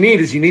 Yeah. What you need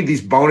is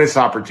these bonus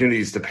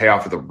opportunities to pay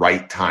off at the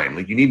right time.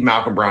 Like, you need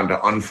Malcolm Brown to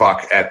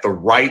unfuck at the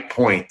right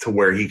point to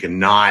where he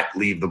cannot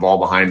leave the ball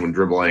behind when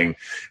dribbling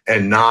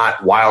and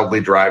not wildly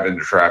drive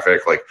into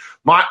traffic. Like,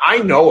 I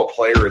know a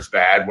player is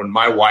bad when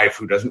my wife,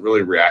 who doesn't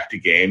really react to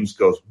games,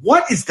 goes,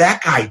 "What is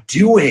that guy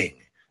doing?"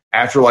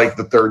 after like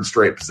the third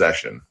straight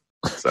possession.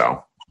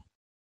 So.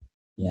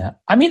 Yeah.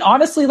 I mean,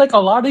 honestly, like, a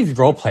lot of these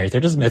role players,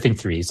 they're just missing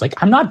threes.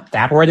 Like, I'm not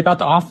that worried about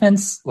the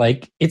offense.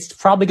 Like, it's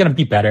probably going to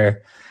be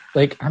better.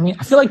 Like, I mean,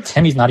 I feel like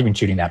Timmy's not even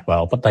shooting that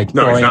well, but like,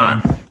 no, he's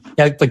not.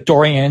 Yeah, like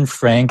Dorian,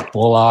 Frank,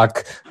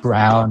 Bullock,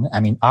 Brown. I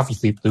mean,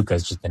 obviously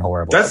Luka's just been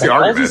horrible. That's the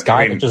argument. All these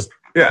guys are just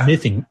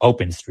missing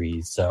open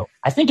threes. So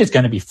I think it's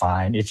going to be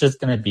fine. It's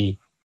just going to be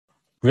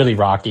really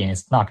rocky, and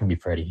it's not going to be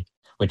pretty,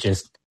 which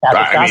is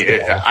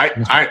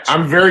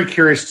I'm very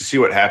curious to see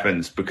what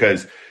happens,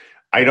 because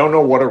I don't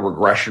know what a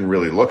regression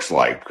really looks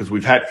like, because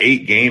we've had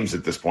 8 games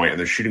at this point and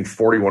they're shooting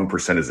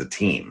 41% as a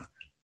team.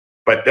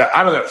 But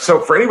I don't know. So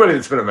for anybody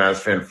that's been a Mavs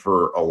fan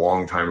for a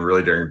long time,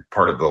 really during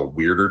part of the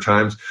weirder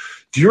times,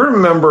 do you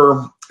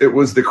remember it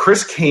was the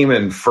Chris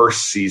Kaman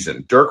first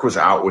season? Dirk was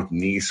out with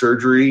knee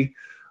surgery.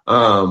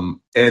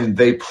 And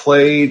they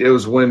played, it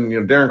was when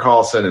Darren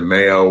Collison and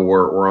Mayo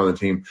were on the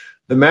team.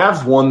 The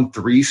Mavs won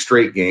 3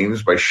 straight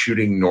games by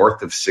shooting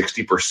north of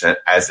 60%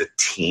 as a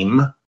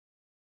team.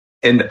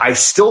 And I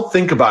still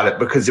think about it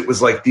because it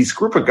was like these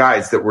group of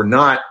guys that were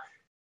not,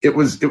 it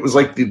was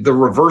like the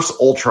reverse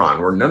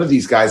Ultron, where none of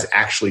these guys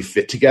actually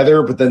fit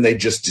together, but then they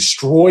just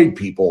destroyed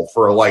people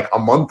for like a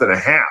month and a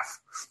half.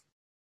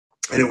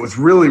 And it was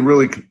really,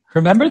 really.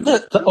 Remember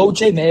the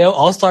OJ Mayo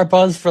All-Star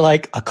buzz for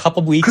like a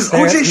couple weeks?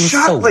 Because OJ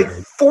shot like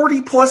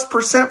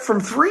 40+% from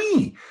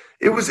 3.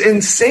 It was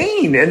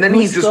insane. And then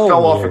he just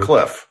fell off a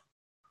cliff.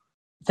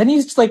 Then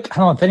he's just like, I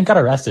don't know, then he got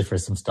arrested for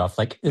some stuff.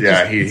 Like, he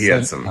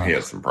had some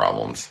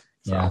problems.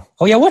 So. Yeah.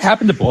 Oh yeah. What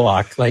happened to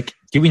Bullock? Like,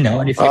 do we know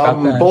anything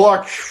about that?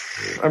 Bullock,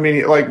 I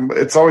mean, like,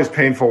 it's always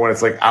painful when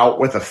it's like out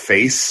with a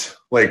face.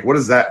 Like, what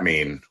does that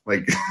mean?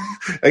 Like,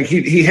 like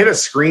he hit a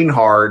screen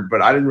hard,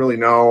 but I didn't really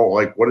know,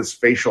 like, what does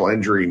facial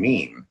injury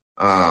mean?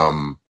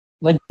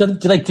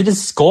 Did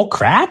his skull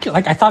crack?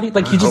 Like, I thought he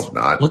just hope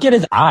not. Look at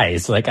his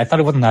eyes. Like, I thought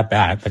it wasn't that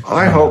bad. But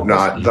I hope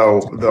not.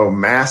 Though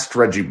masked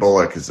Reggie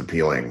Bullock is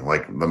appealing.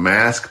 Like the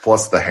mask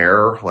plus the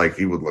hair, like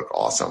he would look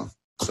awesome.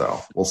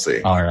 So we'll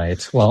see. All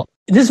right. Well,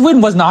 this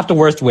win was not the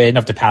worst win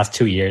of the past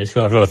 2 years.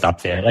 Whoever was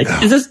up there, like,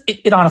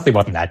 it honestly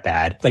wasn't that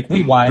bad. Like,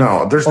 we won.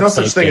 No, there's no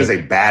such thing as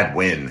a bad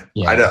win.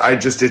 Yeah.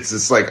 It's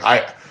just like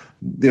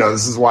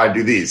this is why I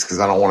do these, because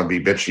I don't want to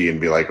be bitchy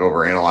and be like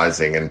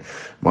overanalyzing. And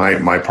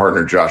my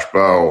partner Josh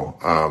Bowe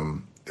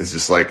is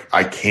just like,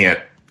 I can't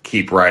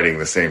keep writing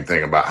the same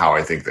thing about how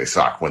I think they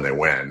suck when they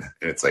win.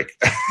 And it's like,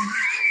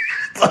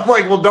 I'm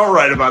like, well, don't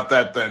write about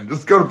that then.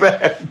 Just go to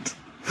bed.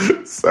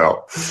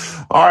 So,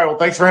 all right. Well,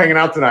 thanks for hanging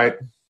out tonight.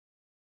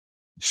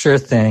 Sure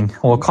thing.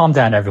 Well, calm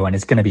down, everyone.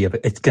 It's gonna be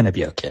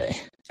okay.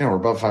 Yeah, we're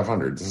above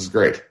 500. This is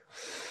great.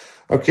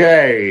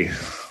 Okay,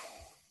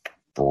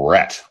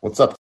 Brett, what's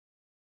up?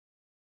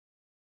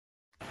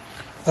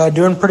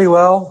 Doing pretty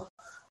well.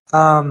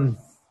 A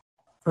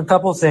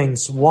couple of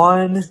things.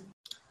 One,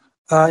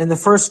 in the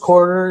first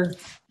quarter,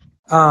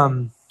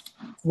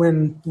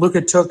 when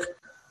Luka took,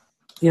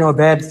 a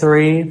bad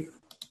three,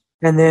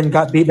 and then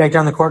got beat back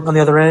down the court on the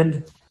other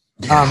end.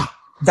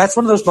 That's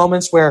one of those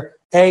moments where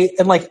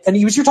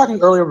you're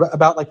talking earlier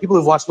about like people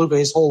who've watched Luka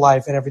his whole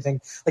life and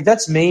everything. Like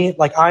that's me.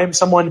 Like I'm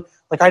someone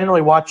like I didn't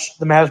really watch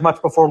the Mavs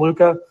much before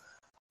Luka,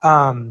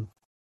 and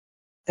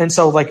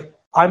so like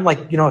I'm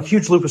like a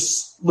huge Luka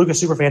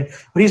super fan,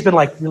 but he's been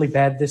like really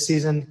bad this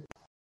season.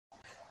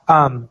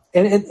 But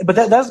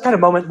that's the kind of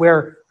moment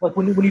where like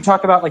when you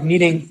talk about like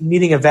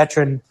needing a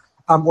veteran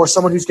or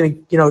someone who's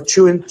going to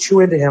chew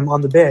into him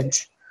on the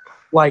bench.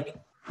 Like,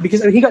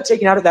 because he got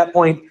taken out at that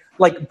point,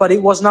 like, but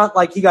it was not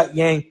like he got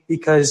yanked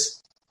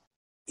because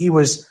he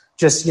was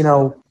just,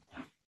 not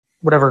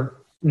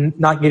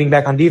getting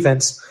back on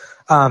defense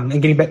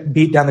and getting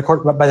beat down the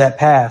court by that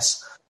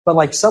pass. But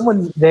like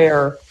someone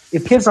there,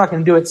 if Kid's not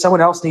going to do it,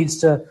 someone else needs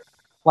to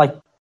like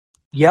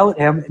yell at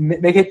him,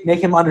 and make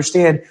him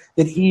understand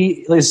that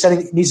he needs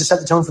to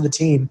set the tone for the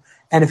team.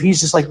 And if he's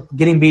just like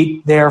getting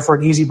beat there for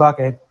an easy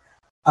bucket,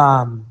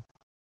 then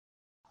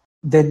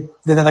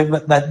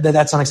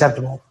that's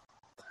unacceptable.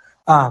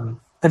 And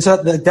so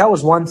that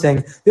was one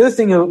thing. The other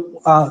thing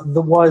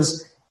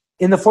was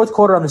in the fourth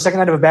quarter on the second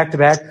night of a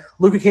back-to-back,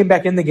 Luka came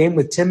back in the game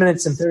with 10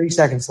 minutes and 30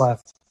 seconds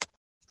left.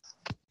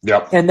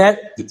 Yep. And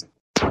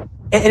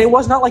it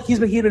was not like he'd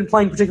been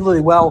playing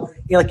particularly well,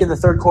 like in the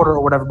third quarter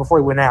or whatever before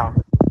he went out.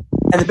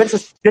 And the bench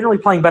was generally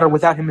playing better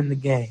without him in the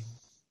game.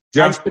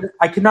 Yeah.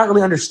 I could not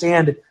really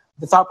understand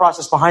the thought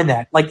process behind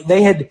that. Like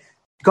they had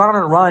gone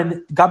on a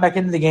run, got back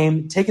into the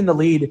game, taken the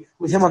lead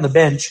with him on the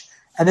bench,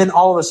 and then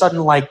all of a sudden,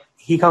 like,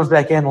 he comes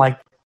back in, like,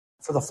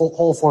 for the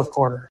whole fourth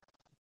quarter.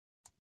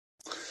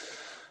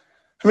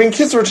 I mean,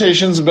 Kid's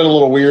rotations have been a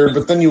little weird,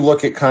 but then you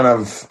look at kind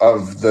of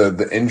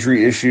the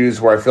injury issues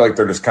where I feel like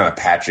they're just kind of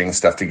patching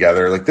stuff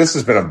together. Like, this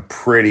has been a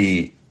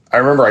pretty – I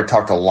remember I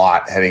talked a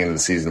lot heading into the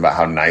season about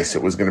how nice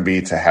it was going to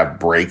be to have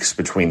breaks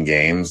between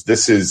games.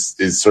 This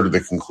is sort of the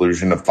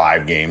conclusion of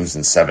 5 games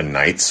in 7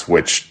 nights,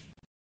 which –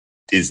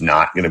 is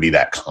not going to be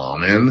that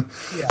common.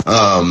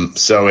 Yeah.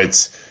 So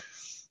it's,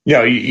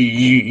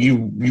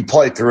 you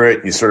play through it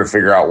and you sort of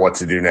figure out what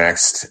to do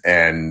next.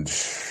 And,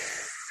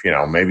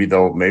 maybe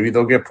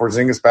they'll get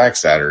Porzingis back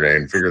Saturday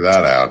and figure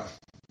that out.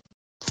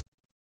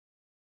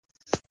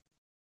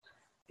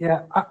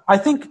 Yeah. I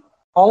think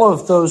all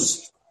of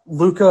those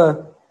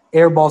Luka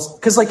air balls,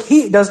 cause like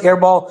he does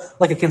airball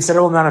like a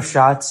considerable amount of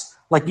shots,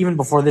 like even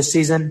before this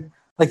season,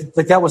 like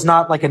that was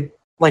not like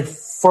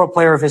for a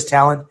player of his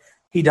talent,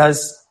 he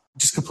does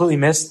just completely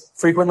miss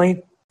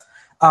frequently.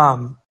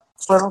 So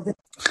I don't think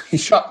he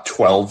shot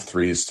 12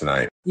 threes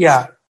tonight.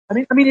 Yeah. I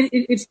mean,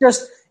 it's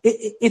just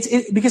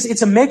because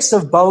it's a mix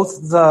of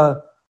both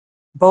the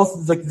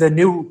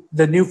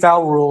new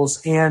foul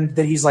rules and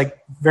that he's like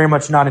very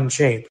much not in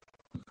shape.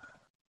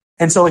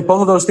 And so like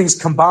both of those things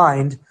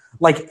combined,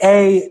 like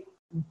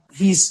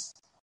he's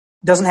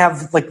doesn't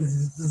have like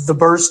the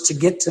burst to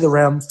get to the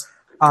rim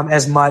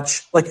as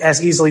much, like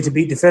as easily to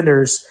beat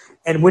defenders.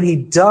 And when he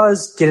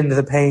does get into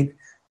the paint,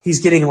 he's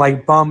getting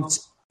like bumped,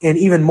 and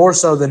even more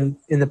so than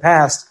in the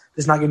past,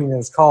 just not getting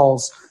those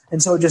calls.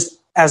 And so just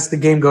as the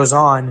game goes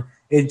on,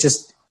 it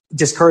just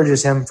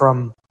discourages him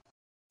from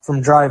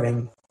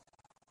driving.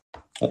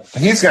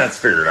 He's got it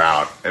figured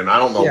out, and I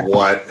don't know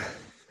what.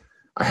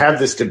 I have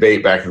this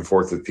debate back and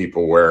forth with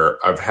people where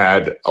I've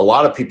had a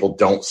lot of people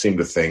don't seem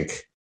to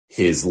think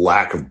his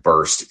lack of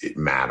burst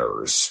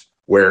matters.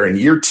 Where in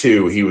year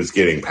 2, he was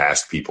getting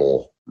past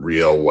people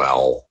real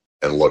well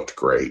and looked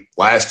great.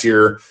 Last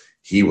year,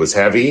 he was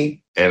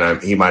heavy,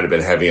 and he might have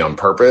been heavy on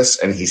purpose,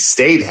 and he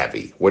stayed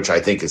heavy, which I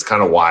think is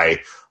kind of why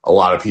a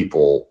lot of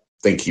people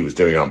think he was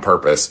doing it on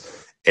purpose.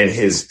 And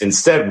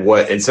instead of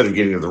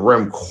getting to the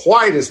rim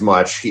quite as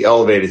much, he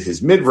elevated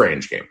his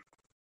mid-range game,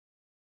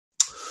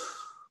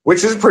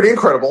 which is pretty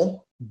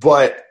incredible.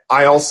 But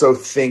I also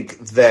think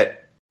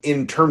that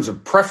in terms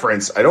of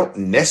preference, I don't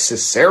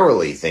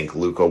necessarily think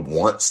Luka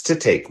wants to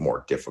take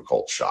more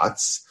difficult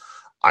shots.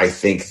 I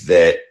think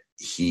that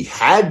he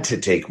had to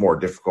take more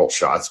difficult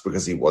shots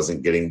because he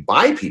wasn't getting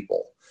by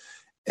people.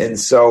 And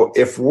so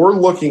if we're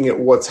looking at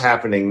what's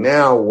happening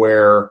now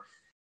where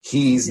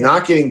he's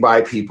not getting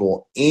by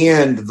people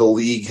and the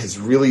league has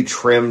really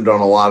trimmed on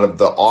a lot of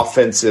the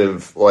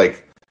offensive,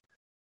 like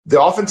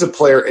the offensive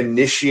player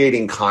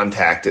initiating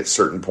contact at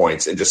certain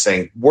points and just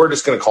saying, we're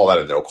just going to call that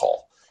a no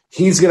call.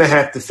 He's going to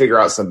have to figure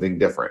out something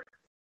different.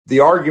 The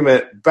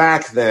argument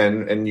back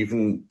then, and you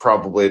can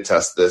probably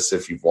attest this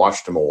if you've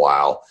watched him a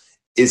while,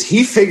 is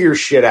he figures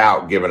shit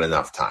out given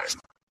enough time.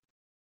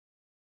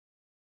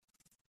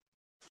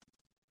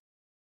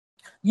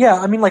 Yeah,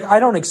 I mean, like,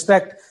 I don't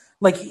expect,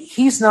 like,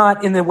 he's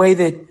not in the way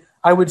that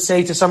I would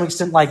say to some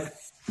extent, like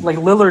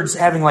Lillard's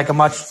having like a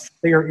much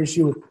bigger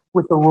issue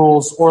with the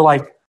rules, or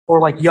like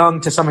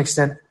Young to some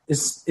extent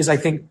is I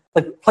think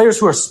like players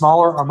who are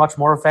smaller are much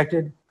more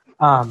affected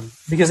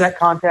because that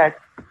contact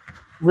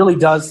really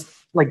does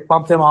like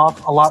bump them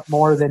off a lot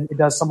more than it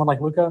does someone like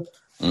Luka.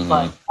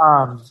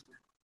 Mm-hmm.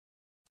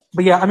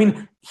 But yeah, I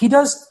mean, he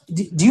does.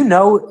 Do you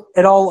know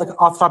at all, like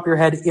off the top of your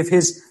head, if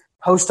his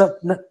post up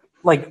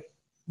like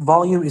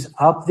volume is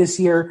up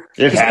this year?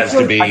 It has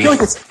to be. I feel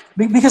like it's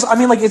because I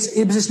mean, like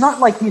it's not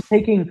like he's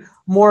taking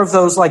more of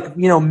those like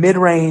mid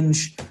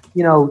range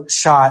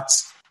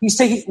shots. He's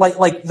taking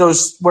like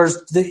those where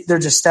they're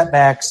just step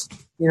backs,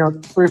 3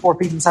 or 4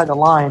 feet inside the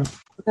line.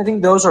 I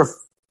think those are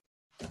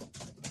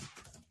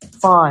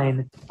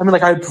fine. I mean,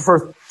 like I would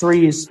prefer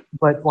threes,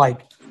 but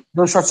like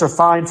those shots are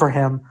fine for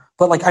him.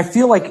 But like I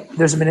feel like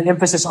there's been an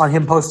emphasis on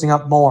him posting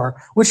up more,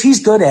 which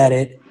he's good at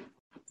it,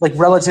 like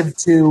relative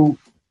to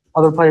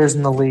other players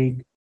in the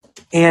league.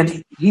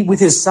 And he, with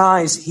his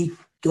size, he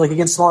like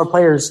against smaller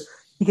players,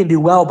 he can do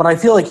well. But I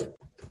feel like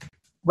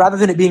rather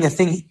than it being a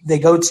thing they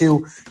go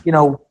to, 2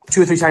 or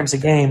 3 times a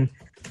game,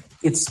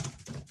 it's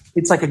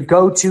like a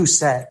go-to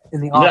set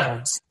in the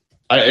offense.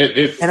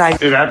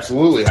 It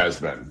absolutely has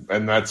been.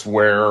 And that's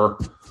where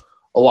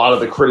a lot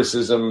of the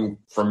criticism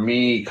from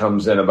me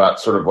comes in about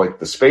sort of like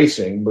the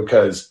spacing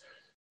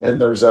and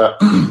there's a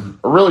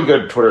really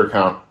good Twitter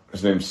account.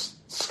 His name's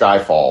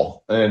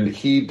Skyfall. And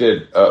he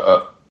did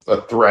a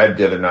thread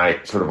the other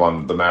night sort of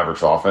on the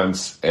Mavericks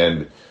offense.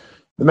 And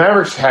the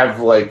Mavericks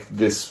have like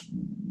this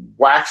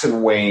wax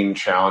and wane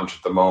challenge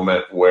at the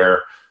moment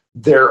where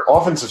their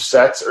offensive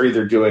sets are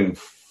either doing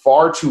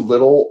far too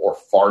little or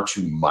far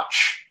too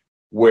much,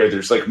 where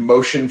there's like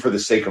motion for the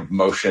sake of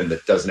motion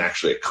that doesn't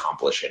actually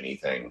accomplish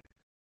anything.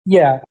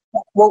 Yeah.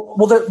 Well,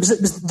 they're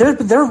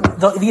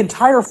the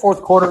entire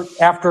fourth quarter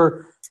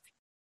after,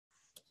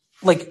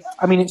 like,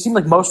 I mean, it seemed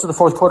like most of the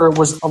fourth quarter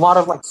was a lot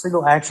of like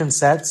single action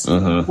sets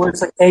where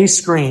it's like a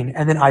screen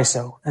and then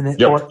ISO and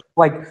then or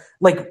like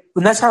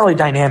and that's not really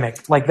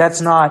dynamic. Like that's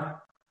not.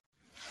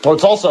 Well,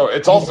 it's also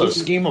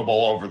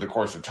schemable over the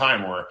course of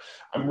time. Where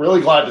I'm really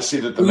glad to see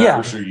that the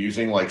Mavericks are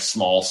using like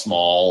small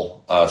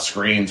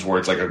screens where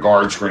it's like a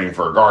guard screening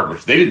for a guard,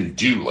 which they didn't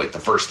do like the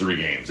first 3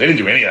 games. They didn't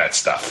do any of that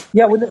stuff.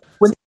 Yeah,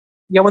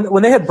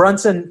 when they had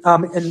Brunson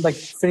and like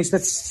Finney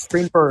Smith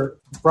screen for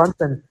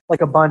Brunson like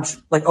a bunch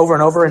like over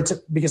and over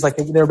because like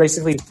they were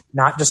basically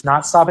not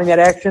stopping that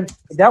action.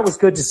 That was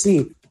good to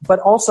see. But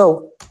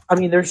also, I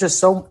mean, there's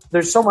so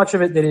much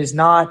of it that is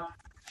not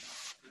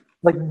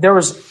like there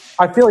was.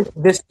 I feel like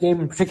this game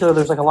in particular,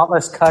 there's like a lot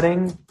less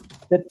cutting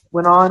that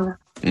went on.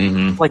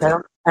 Mm-hmm. Like I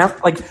don't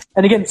like,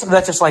 and again, so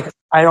that's just like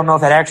I don't know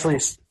if that actually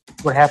is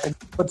what happened,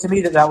 but to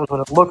me that was what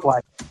it looked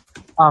like.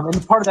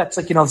 And part of that's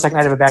like the second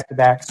night of a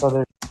back-to-back, so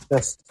there's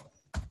this.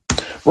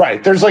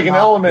 Right, there's like an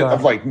element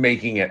of like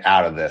making it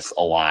out of this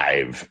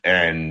alive,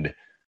 and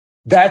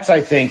that's I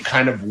think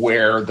kind of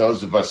where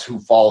those of us who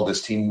follow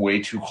this team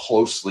way too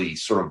closely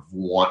sort of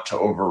want to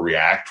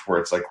overreact, where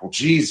it's like, well,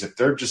 geez, if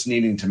they're just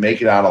needing to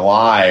make it out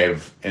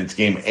alive and it's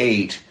game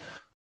 8,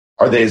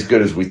 are they as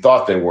good as we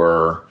thought they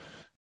were?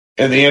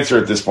 And the answer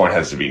at this point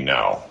has to be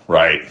no,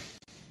 right?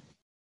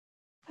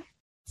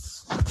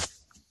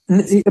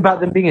 About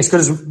them being as good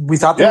as we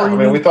thought they were? Yeah, I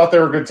mean, we thought they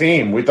were a good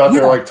team. We thought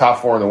they were like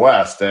top 4 in the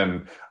West,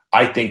 and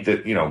I think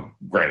that,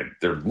 granted,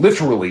 they're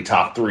literally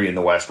top 3 in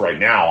the West right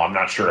now. I'm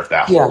not sure if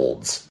that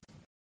holds.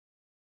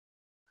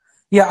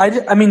 Yeah,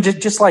 I mean,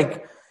 just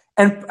like,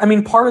 and I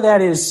mean, part of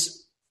that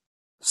is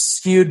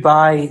skewed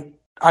by,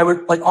 I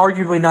would like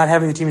arguably not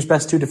having the team's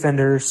best 2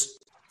 defenders.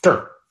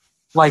 Sure.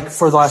 Like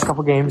for the last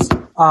couple games.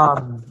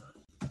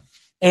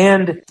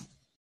 And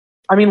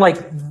I mean, like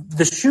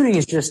the shooting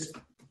is just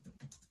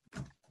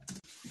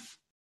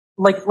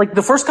like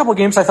the first couple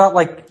games I thought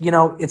like,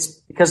 it's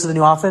because of the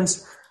new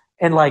offense.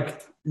 And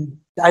like,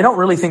 I don't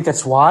really think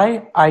that's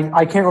why.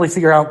 I can't really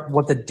figure out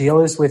what the deal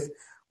is with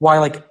why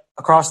like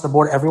across the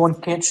board everyone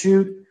can't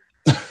shoot.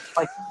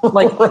 Because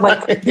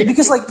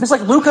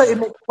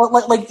Luka,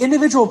 like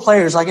individual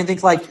players, I can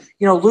think like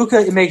Luka,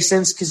 it makes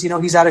sense because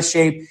he's out of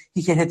shape,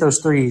 he can't hit those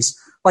threes.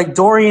 Like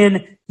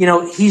Dorian,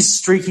 he's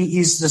streaky.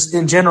 He's just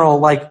in general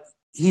like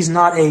he's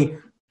not a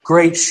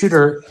great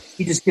shooter.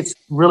 He just gets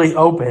really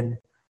open.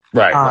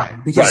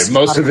 Right. Because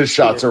Most of his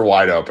shots are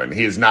wide open.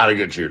 He is not a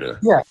good shooter.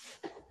 Yeah,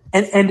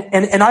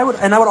 and I would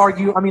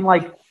argue. I mean,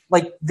 like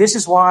this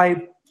is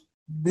why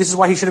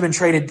he should have been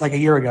traded like a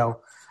year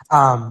ago,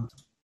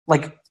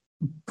 like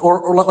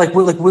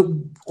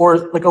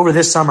over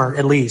this summer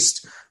at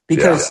least,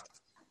 because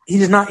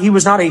he's not a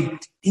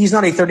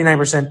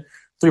 39%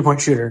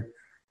 3-point shooter,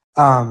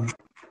 and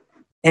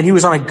he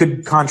was on a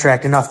good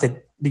contract enough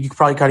that you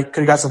probably could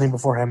have got something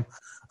before him.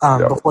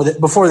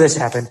 Before this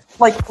happened,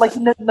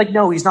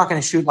 no, he's not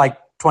going to shoot like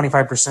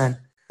 25%.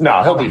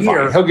 No, he'll be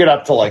fine. He'll get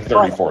up to like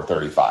 34,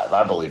 35.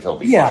 I believe he'll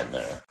be fine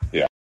there.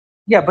 Yeah.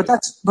 Yeah, but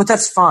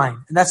that's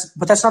fine. And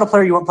that's not a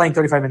player you want playing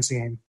 35 minutes a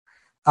game.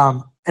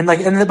 But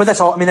that's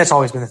all. I mean, that's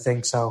always been the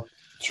thing. So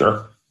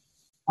sure.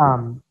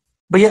 But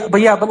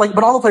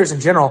all the players in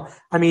general.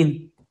 I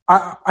mean,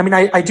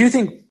 I do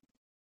think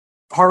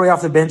Hardaway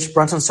off the bench,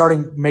 Brunson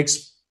starting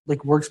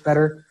works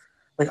better.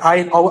 Like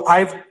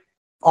I've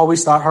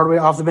always thought Hardaway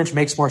off the bench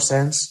makes more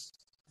sense.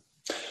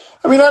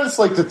 I mean, I just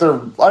like that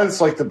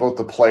both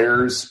the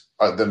players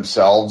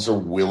themselves are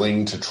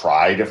willing to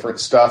try different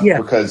stuff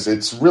because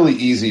it's really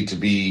easy to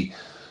be,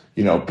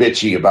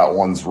 bitchy about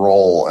one's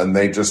role, and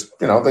they just,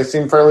 they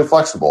seem fairly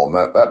flexible, and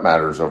that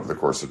matters over the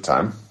course of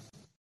time.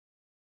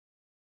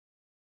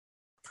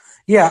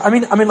 Yeah, I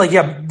mean,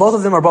 both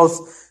of them are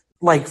both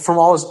from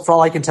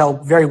all I can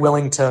tell, very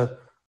willing to,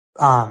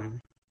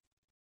 willing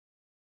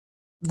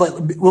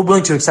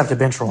to accept a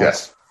bench role.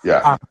 Yes.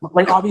 Yeah.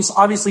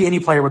 Obviously, any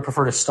player would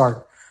prefer to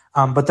start,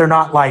 but they're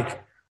not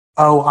like,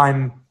 oh,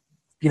 I'm,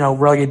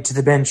 relegated to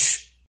the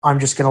bench. I'm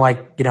just gonna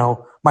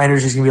my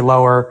energy is gonna be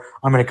lower.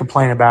 I'm gonna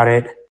complain about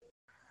it.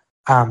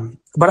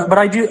 But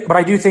I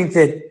do think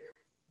that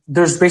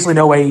there's basically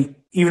no way,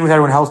 even with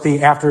everyone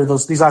healthy, after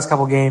these last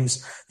couple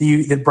games,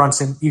 you can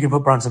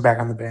put Brunson back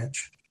on the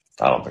bench.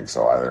 I don't think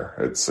so either.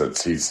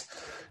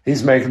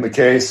 He's making the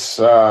case.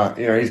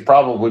 He's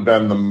probably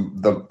been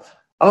the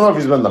I don't know if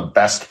he's been the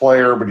best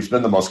player, but he's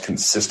been the most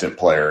consistent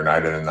player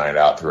night in and night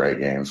out through 8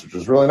 games, which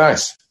is really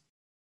nice.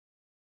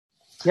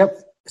 Yep.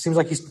 Seems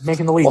like he's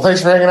making the leap. Well,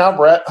 thanks for hanging out,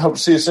 Brett. Hope to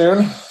see you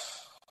soon.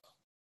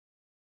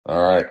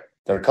 All right.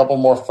 Got a couple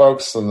more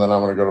folks, and then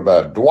I'm going to go to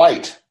bed.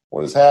 Dwight,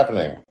 what is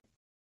happening?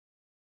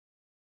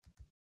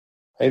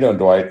 How you doing,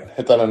 Dwight?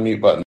 Hit that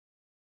unmute button.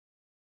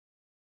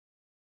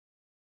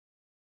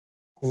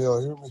 Can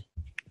y'all hear me?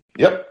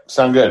 Yep.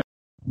 Sound good.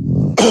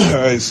 All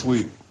right,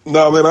 sweet.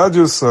 No, man, I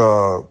just,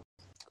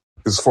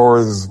 as far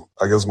as,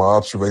 I guess, my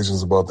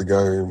observations about the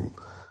game,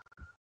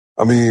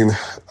 I mean,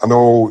 I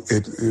know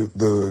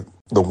the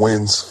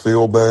wins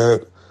feel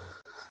bad,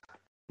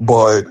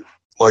 but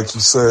like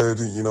you said,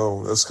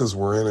 that's because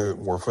we're in it,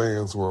 we're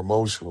fans, we're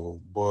emotional.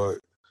 But,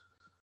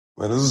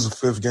 man, this is the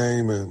 5th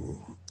game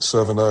in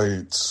 7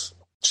 nights.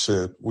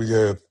 Shit, we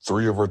had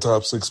 3 of our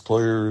top 6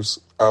 players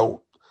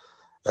out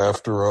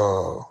after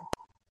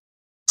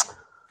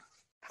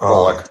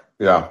Bullock.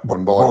 Yeah,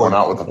 when Bullock went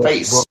out with a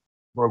face.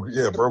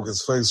 Broke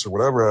his face or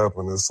whatever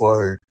happened. It's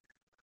like,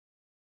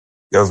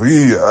 guys,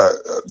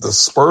 the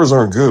Spurs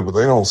aren't good, but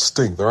they don't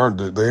stink. They aren't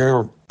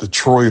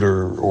Detroit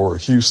or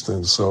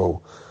Houston.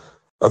 So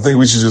I think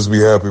we should just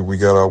be happy we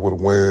got out with a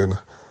win.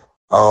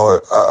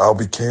 I'll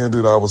be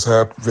candid. I was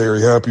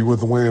very happy with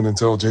the win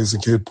until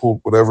Jason Kidd pulled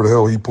whatever the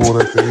hell he pulled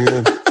at the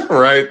end.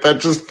 Right. That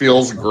just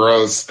feels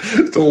gross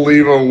to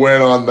leave a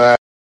win on that.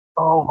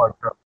 Oh, my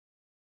God.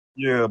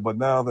 Yeah, but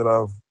now that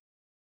I've,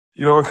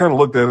 I kind of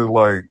looked at it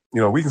like,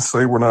 we can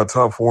say we're not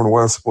top 4 in the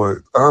West, but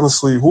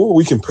honestly, who are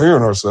we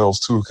comparing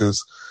ourselves to?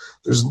 Because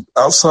there's,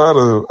 outside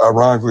of,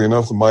 ironically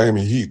enough, the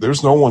Miami Heat,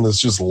 there's no one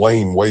that's just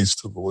laying waste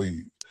to the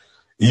league.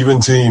 Even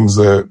teams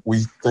that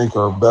we think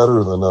are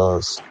better than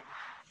us,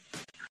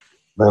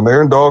 man,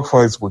 they're in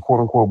dogfights with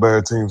quote-unquote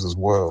bad teams as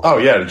well. Oh,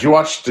 yeah. Did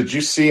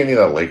you see any of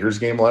that Lakers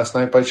game last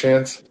night by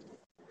chance?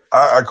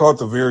 I caught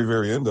the very,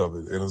 very end of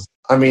it.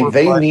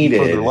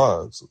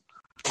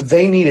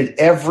 They needed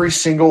every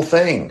single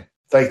thing.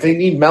 Like, they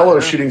need Melo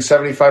shooting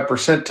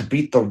 75% to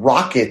beat the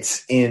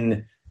Rockets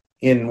in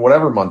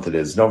whatever month it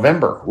is,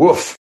 November.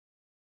 Woof.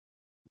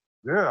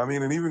 Yeah, I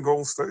mean, and even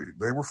Golden State,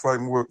 they were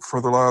fighting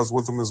for their lives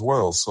with them as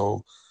well.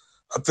 So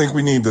I think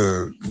we need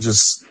to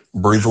just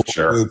breathe a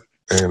little bit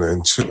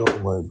and chill.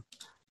 And,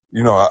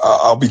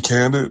 I'll be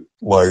candid.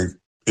 Like,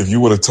 if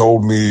you would have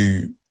told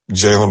me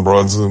Jalen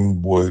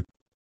Brunson would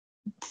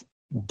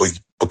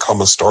become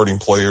a starting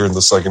player and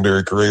the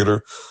secondary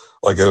creator,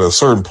 like at a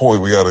certain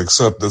point, we got to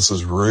accept this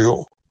is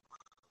real.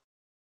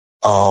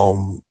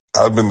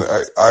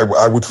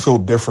 I would feel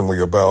differently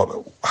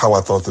about how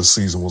I thought this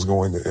season was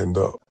going to end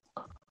up.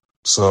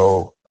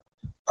 So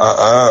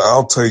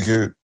I'll take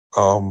it.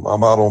 I'm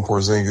out on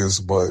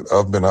Porzingis, but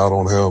I've been out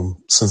on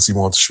him since he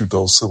wants to shoot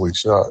those silly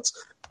shots.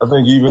 I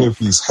think even if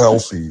he's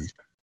healthy,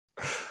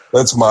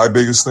 that's my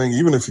biggest thing.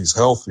 Even if he's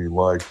healthy,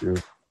 like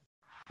if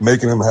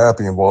making him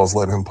happy involves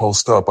letting him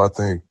post up, I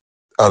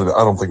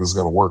don't think it's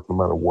going to work no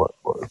matter what.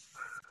 But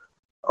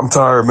I'm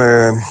tired,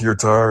 man. You're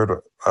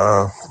tired.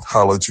 I'll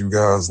holler at you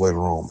guys later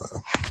on,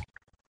 man.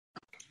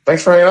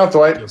 Thanks for hanging out,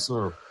 Dwight. Yes,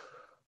 sir.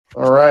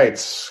 All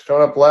right.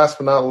 Coming up last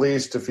but not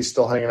least, if he's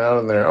still hanging out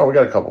in there. Oh, we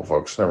got a couple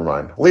folks. Never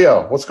mind.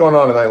 Leo, what's going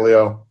on tonight,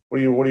 Leo? What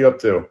are you up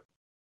to?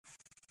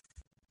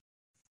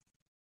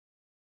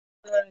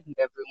 Good,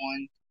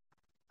 everyone.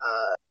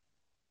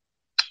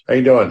 How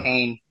you doing?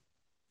 Pain.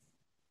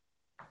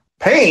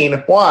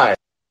 Pain? Why?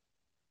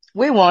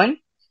 We won.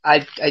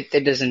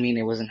 That doesn't mean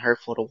it wasn't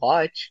hurtful to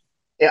watch.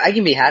 I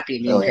can be happy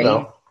and be in Well, you pain.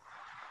 know.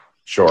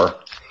 Sure.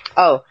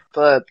 Oh,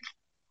 but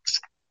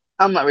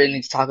I'm not really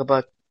need to talk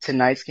about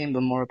tonight's game,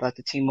 but more about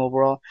the team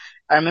overall.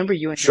 I remember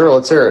you and Sure, Josh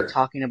let's hear were it.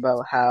 talking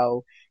about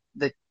how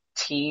the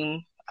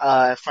team,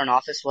 front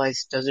office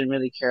wise, doesn't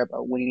really care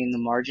about winning in the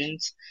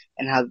margins,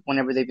 and how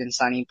whenever they've been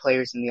signing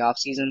players in the off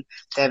season,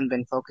 they haven't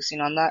been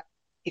focusing on that.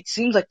 It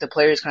seems like the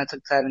players kind of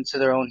took that into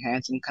their own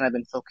hands and kind of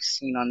been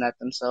focusing on that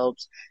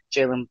themselves.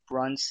 Jalen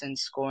Brunson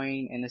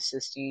scoring and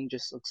assisting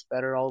just looks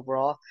better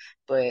overall,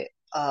 but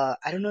I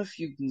don't know if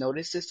you've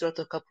noticed this throughout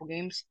the couple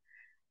games.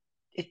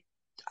 It,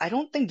 I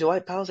don't think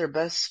Dwight Powell's our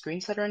best screen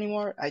setter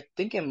anymore. I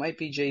think it might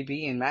be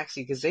JB and Maxi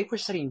because they were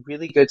setting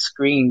really good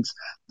screens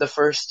the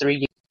first 3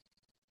 games.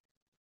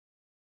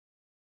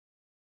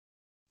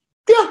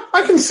 Yeah,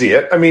 I can see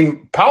it. I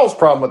mean, Powell's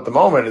problem at the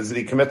moment is that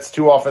he commits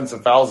 2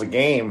 offensive fouls a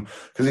game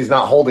because he's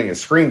not holding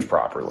his screens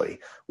properly,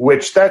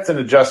 which that's an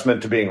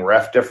adjustment to being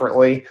ref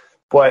differently.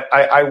 But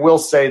I will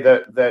say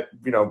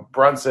that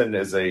Brunson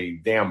is a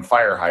damn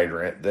fire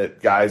hydrant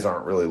that guys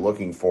aren't really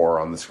looking for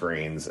on the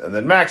screens. And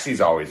then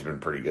Maxi's always been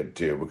pretty good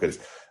too, because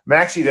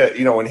Maxi,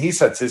 when he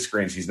sets his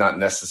screens, he's not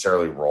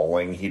necessarily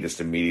rolling. He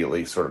just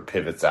immediately sort of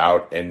pivots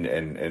out and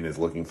is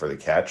looking for the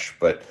catch.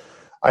 But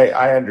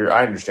I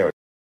understand.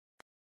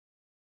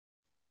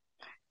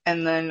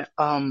 And then,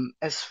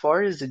 as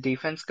far as the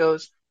defense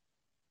goes,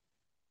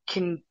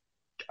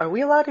 are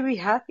we allowed to be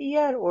happy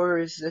yet, or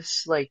is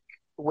this like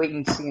wait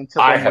and see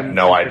until I we're have winning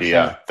no 10%?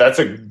 idea.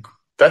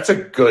 That's a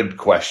good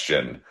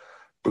question,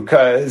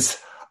 because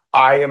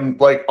I am,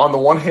 like, on the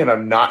one hand,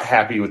 I'm not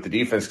happy with the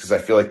defense because I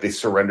feel like they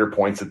surrender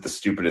points at the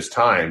stupidest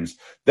times.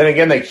 Then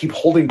again, they keep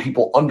holding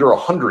people under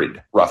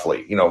 100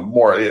 roughly,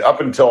 more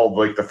up until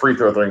like the free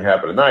throw thing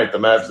happened tonight. The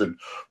Mavs had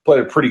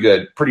played a pretty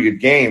good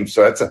game.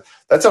 So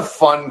that's a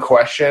fun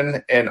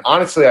question. And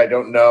honestly, I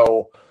don't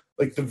know,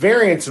 like, the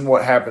variance in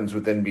what happens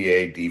with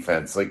NBA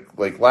defense. Like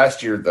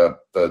last year,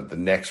 the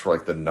Knicks were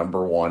like the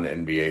number 1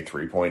 NBA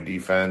 3-point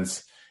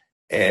defense.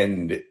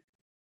 And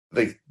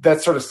like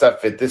that sort of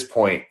stuff at this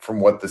point, from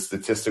what the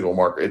statistical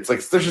marker, it's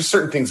like there's just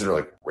certain things that are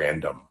like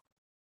random.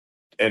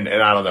 And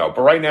I don't know.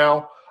 But right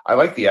now, I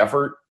like the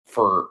effort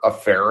for a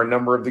fair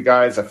number of the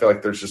guys. I feel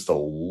like there's just a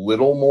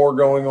little more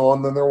going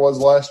on than there was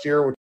last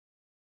year.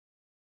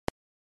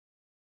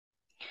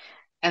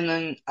 And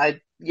then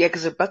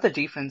because about the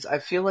defense, I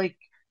feel like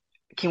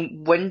at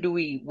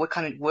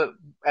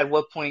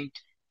what point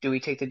do we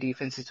take the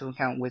defense into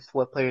account with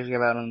what players we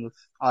have out on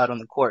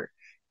the court?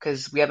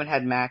 Because we haven't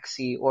had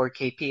Maxi or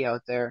KP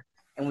out there,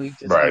 and we've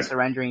just been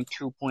surrendering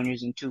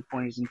 2-pointers and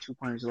 2-pointers and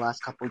 2-pointers the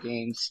last couple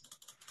games.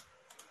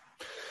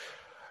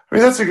 I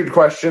mean, that's a good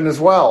question as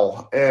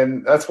well.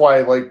 And that's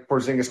why, like,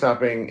 Porzingis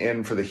not being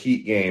in for the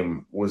Heat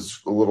game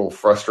was a little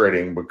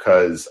frustrating,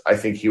 because I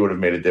think he would have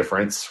made a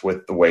difference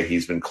with the way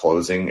he's been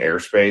closing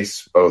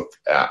airspace, both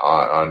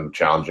on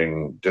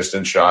challenging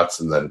distance shots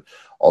and then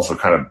also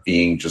kind of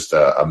being just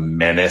a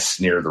menace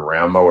near the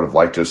rim. I would have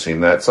liked to have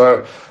seen that.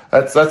 So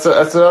that's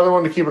another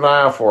one to keep an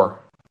eye out for.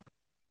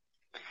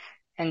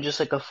 And just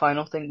like a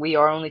final thing, we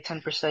are only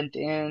 10%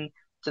 in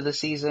to the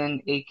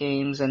season, 8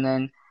 games, and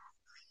then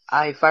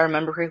if I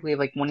remember correctly, we have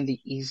like one of the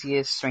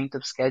easiest strength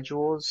of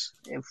schedules.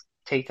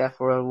 Take that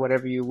for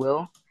whatever you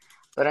will.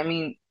 But I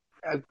mean,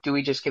 do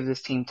we just give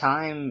this team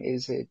time?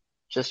 Is it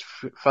just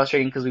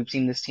frustrating because we've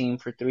seen this team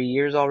for 3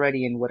 years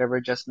already, and whatever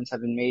adjustments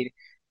have been made,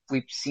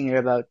 we've seen it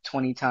about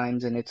 20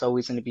 times, and it's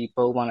always going to be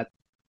Boban.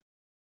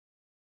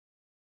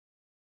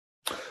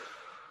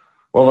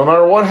 Well, no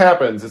matter what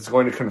happens, it's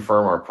going to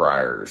confirm our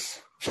priors.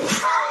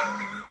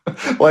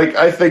 Like,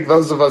 I think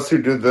those of us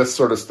who do this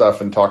sort of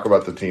stuff and talk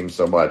about the team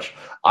so much,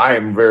 I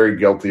am very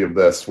guilty of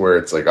this, where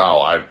it's like,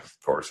 of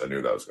course I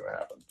knew that was going to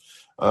happen.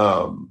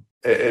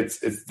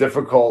 It's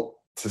difficult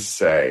to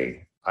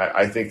say.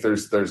 I think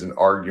there's an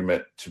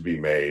argument to be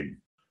made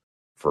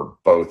for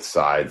both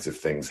sides if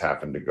things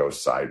happen to go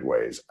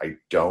sideways. I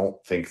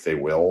don't think they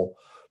will,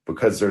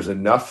 because there's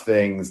enough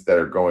things that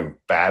are going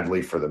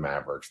badly for the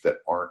Mavericks that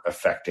aren't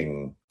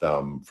affecting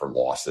them for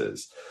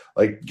losses.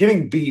 Like,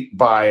 getting beat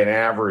by an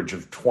average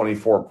of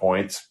 24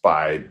 points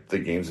by the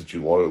games that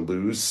you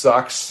lose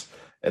sucks,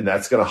 and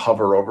that's going to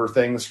hover over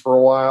things for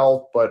a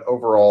while. But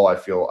overall, I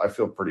feel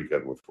pretty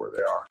good with where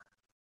they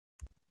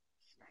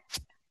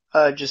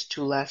are. Just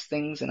 2 last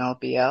things, and I'll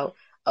be out.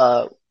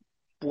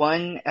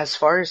 One, as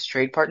far as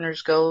trade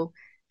partners go,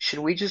 should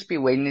we just be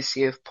waiting to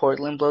see if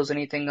Portland blows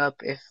anything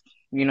up? If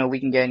we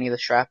can get any of the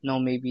shrapnel,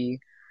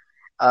 maybe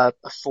a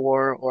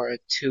 4 or a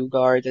 2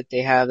 guard that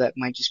they have that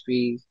might just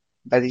be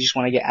that they just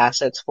want to get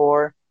assets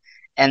for.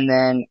 And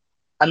then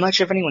I'm not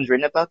sure if anyone's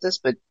written about this,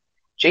 but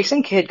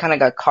Jason Kidd kind of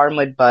got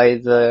karma'd by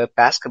the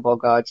basketball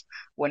gods.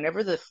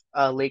 Whenever the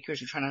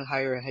Lakers were trying to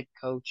hire a head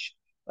coach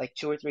like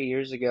 2 or 3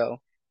 years ago,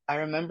 I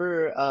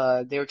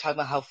remember they were talking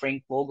about how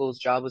Frank Vogel's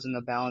job was in the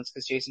balance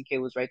because Jason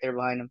Kidd was right there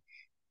behind him.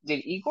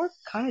 Did Igor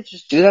kind of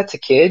just do that to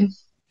Kidd?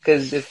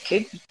 Because if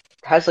Kidd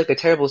has like a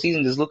terrible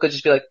season, does Luka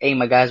just be like, "Hey,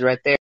 my guy's right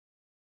there"?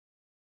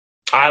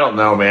 I don't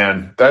know,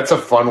 man. That's a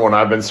fun one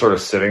I've been sort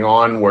of sitting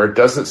on, where it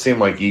doesn't seem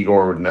like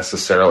Igor would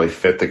necessarily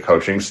fit the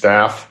coaching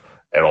staff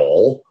at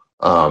all.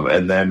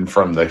 And then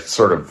from the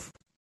sort of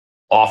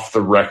off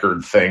the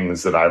record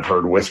things that I've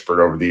heard whispered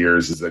over the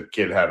years is that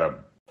Kidd had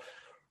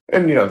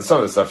some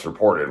of the stuff's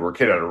reported where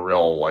Kidd had a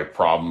real like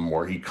problem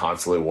where he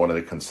constantly wanted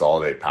to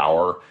consolidate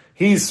power.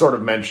 He's sort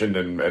of mentioned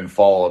and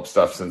follow-up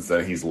stuff since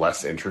then. He's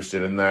less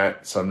interested in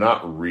that. So I'm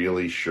not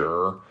really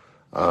sure.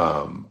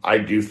 I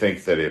do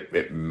think that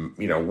it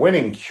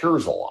winning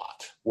cures a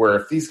lot, where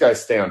if these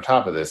guys stay on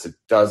top of this, it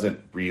doesn't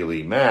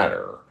really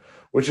matter,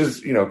 which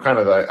is, kind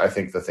of, I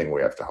think, the thing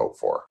we have to hope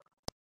for.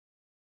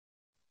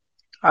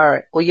 All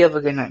right. Well, you have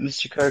a good night,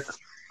 Mr. Kirk.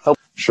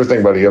 Sure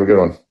thing, buddy. You have a good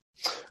one.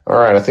 All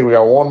right. I think we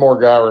got one more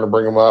guy. We're going to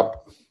bring him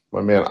up.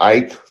 My man,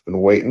 Ike, has been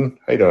waiting.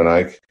 How you doing,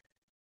 Ike?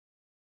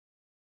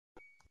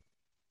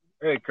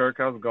 Hey, Kirk.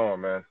 How's it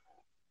going, man?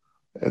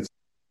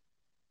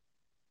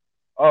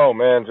 Oh,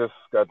 man, just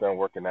got done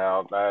working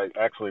out. I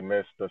actually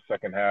missed the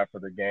second half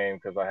of the game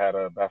because I had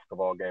a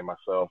basketball game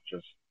myself,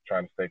 just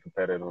trying to stay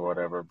competitive or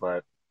whatever.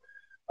 But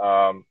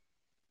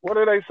what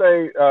do they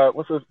say?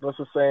 What's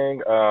the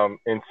saying?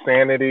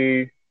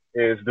 Insanity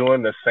is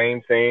doing the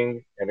same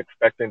thing and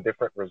expecting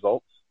different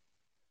results.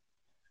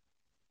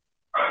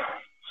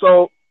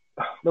 So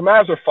the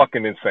Mavs are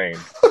fucking insane.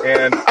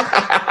 And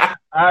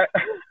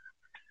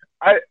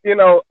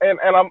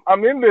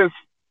I'm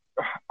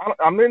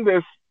in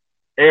this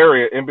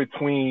area in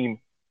between,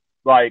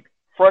 like,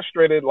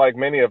 frustrated like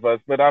many of us,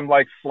 but I'm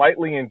like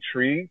slightly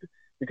intrigued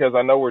because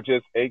I know we're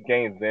just 8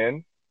 games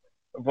in.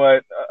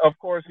 But of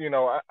course,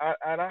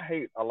 I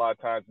hate a lot of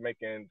times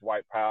making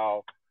Dwight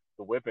Powell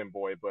the whipping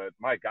boy, but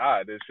my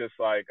God, it's just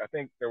like, I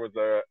think there was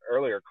a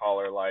earlier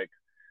caller, like,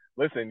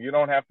 listen, you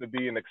don't have to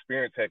be an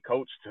experienced head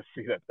coach to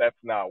see that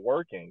that's not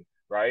working,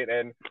 right?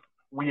 And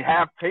we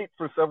have tape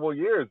for several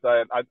years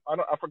that I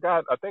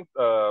forgot. I think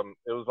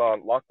it was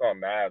on Locked On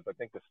Mavs. I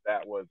think the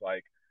stat was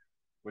like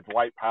with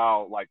Dwight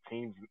Powell, like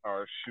teams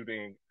are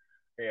shooting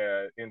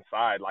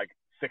inside like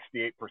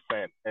 68%,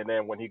 and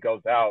then when he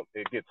goes out,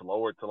 it gets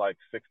lowered to like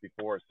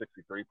 64,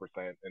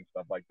 63% and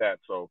stuff like that.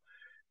 So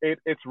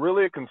it's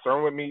really a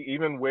concern with me,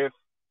 even with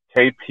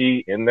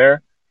KP in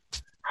there,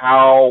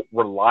 how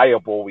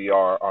reliable we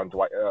are on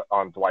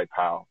Dwight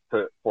Powell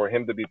for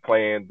him to be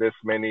playing this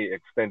many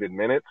extended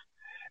minutes.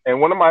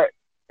 And one of my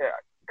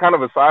kind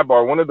of a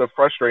sidebar, one of the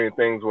frustrating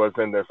things was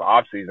in this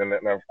offseason,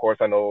 and of course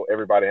I know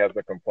everybody has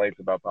their complaints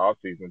about the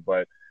offseason,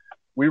 but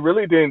we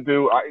really didn't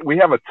we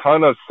have a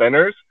ton of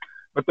centers,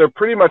 but they're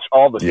pretty much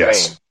all the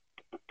same.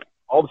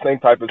 All the same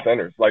type of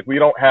centers. Like, we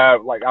don't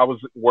have, like, I was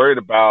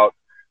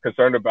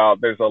concerned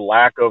about there's a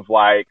lack of,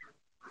 like,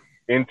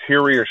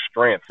 interior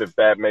strength, if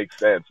that makes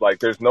sense. Like,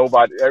 there's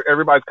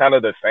everybody's kind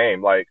of the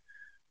same. Like,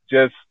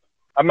 just,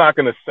 I'm not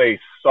going to say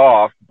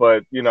soft,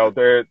 but,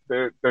 there's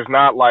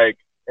not, like,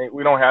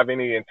 we don't have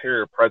any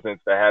interior presence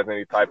that has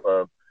any type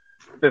of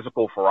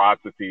physical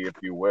ferocity, if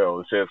you will.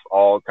 It's just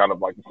all kind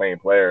of like the same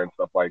player and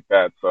stuff like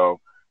that. So,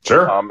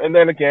 sure. And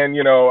then again,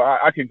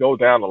 I could go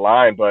down the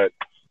line, but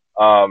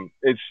I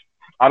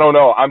don't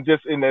know. I'm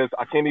just in this,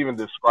 I can't even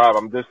describe.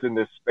 I'm just in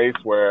this space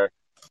where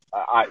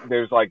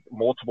there's like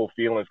multiple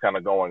feelings kind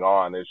of going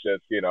on. It's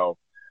just,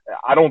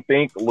 I don't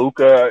think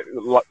Luka,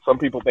 some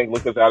people think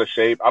Luka's out of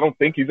shape. I don't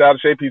think he's out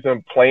of shape. He's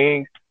been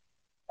playing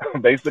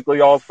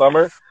basically all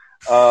summer,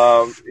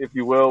 if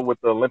you will,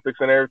 with the Olympics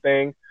and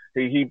everything.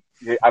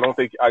 I don't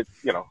think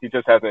he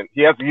just hasn't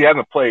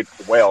played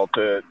well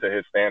to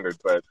his standards,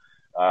 but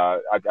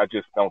I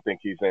just don't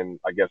think he's in,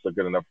 I guess, a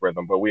good enough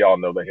rhythm. But we all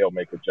know that he'll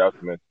make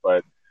adjustments.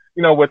 But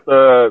with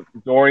the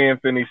Dorian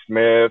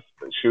Finney-Smith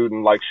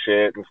shooting like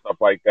shit and stuff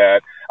like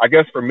that, I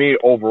guess for me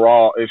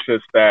overall, it's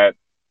just that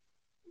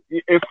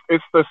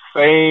it's the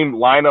same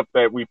lineup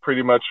that we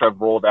pretty much have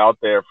rolled out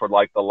there for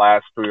like the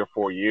last 3 or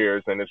 4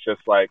 years, and it's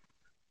just like,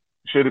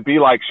 should it be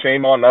like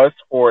shame on us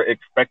for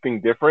expecting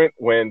different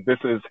when this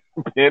has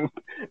been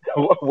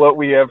what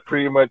we have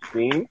pretty much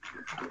seen?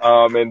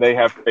 And they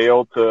have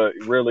failed to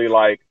really,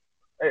 like,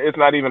 it's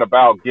not even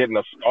about getting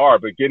a star,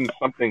 but getting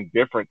something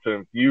different to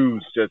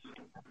infuse just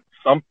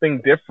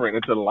something different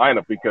into the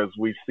lineup, because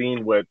we've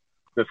seen what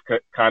this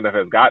kind of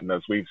has gotten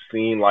us. We've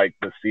seen like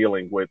the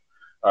ceiling with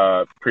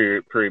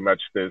pretty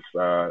much this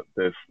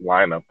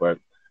lineup, but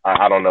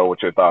I don't know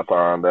what your thoughts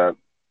are on that.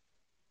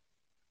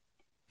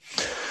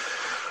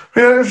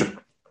 Yeah,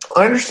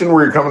 I understand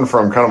where you're coming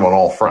from kind of on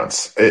all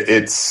fronts.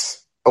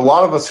 It's a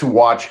lot of us who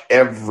watch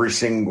every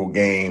single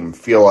game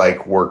feel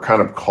like we're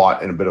kind of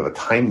caught in a bit of a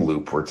time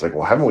loop where it's like,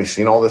 well, haven't we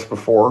seen all this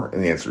before?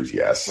 And the answer is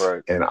yes.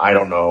 Right. And I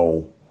don't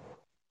know.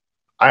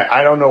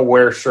 I don't know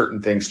where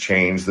certain things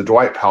change. The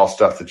Dwight Powell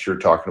stuff that you were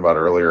talking about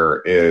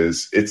earlier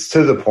it's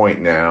to the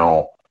point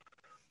now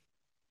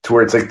to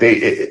where it's like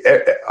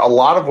a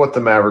lot of what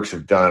the Mavericks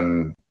have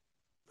done,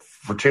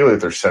 particularly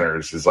with their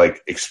centers, is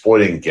like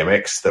exploiting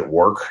gimmicks that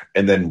work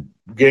and then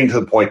getting to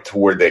the point to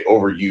where they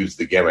overuse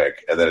the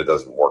gimmick and then it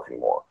doesn't work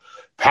anymore.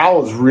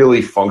 Powell is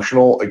really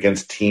functional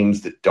against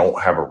teams that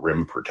don't have a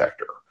rim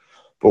protector.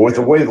 But with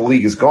the way the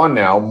league has gone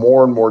now,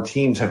 more and more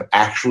teams have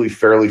actually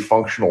fairly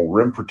functional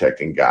rim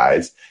protecting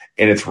guys,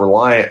 and it's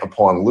reliant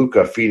upon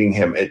Luka feeding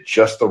him at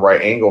just the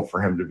right angle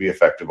for him to be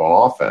effective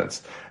on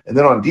offense. And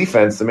then on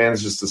defense, the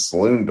man's just a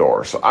saloon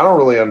door. So I don't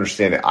really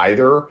understand it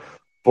either.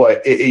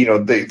 But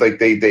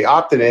they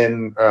opted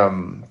in.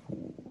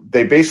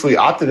 They basically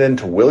opted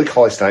into Willie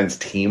Cauley-Stein's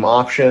team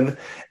option,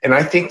 and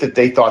I think that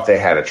they thought they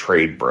had a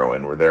trade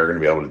brewing where they're going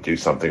to be able to do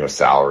something with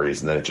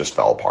salaries, and then it just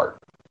fell apart.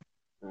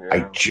 Yeah. I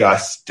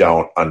just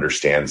don't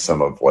understand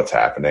some of what's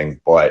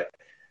happening, but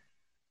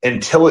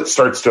until it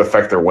starts to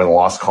affect their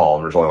win-loss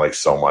column, there's only like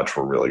so much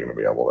we're really going to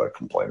be able to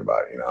complain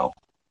about, you know?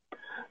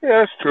 Yeah,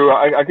 that's true.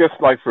 I guess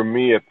like for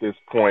me at this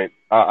point,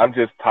 I'm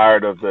just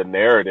tired of the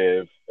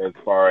narrative as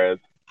far as,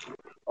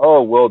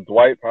 oh, well,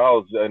 Dwight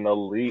Powell's an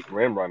elite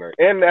rim runner.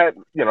 And that,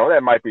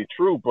 that might be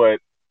true, but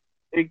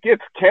it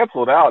gets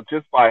canceled out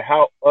just by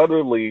how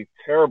utterly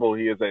terrible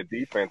he is at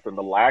defense and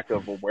the lack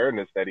of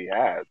awareness that he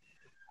has.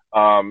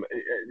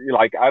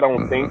 I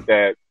don't think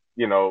that,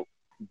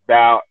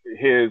 that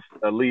his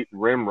elite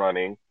rim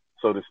running,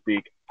 so to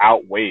speak,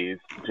 outweighs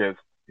just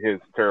his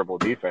terrible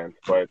defense.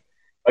 But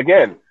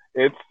again,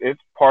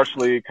 it's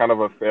partially kind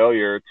of a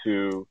failure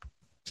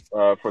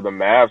for the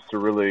Mavs to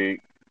really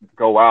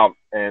go out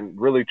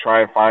and really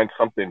try and find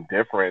something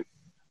different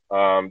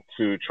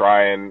to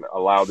try and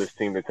allow this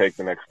team to take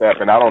the next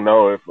step. And I don't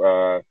know if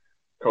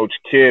Coach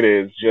Kidd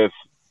is just,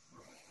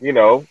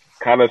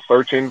 kind of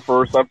searching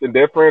for something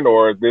different,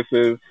 or this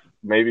is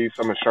maybe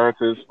some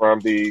assurances from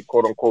the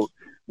quote-unquote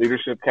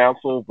leadership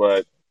council.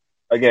 But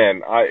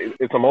again,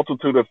 it's a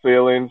multitude of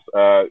feelings.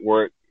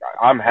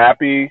 I'm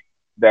happy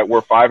that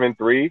we're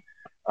 5-3.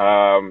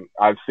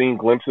 I've seen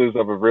glimpses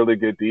of a really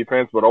good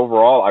defense, but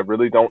overall, I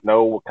really don't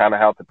know kind of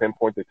how to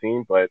pinpoint the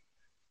team. But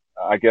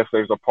I guess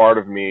there's a part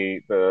of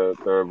me,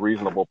 the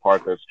reasonable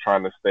part, that's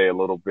trying to stay a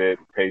little bit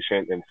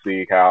patient and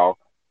see how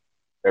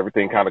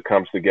everything kind of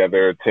comes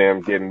together.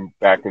 Tim getting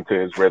back into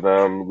his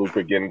rhythm,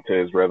 Luka getting into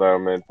his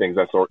rhythm, and things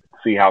that sort.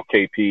 See how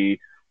KP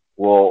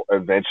will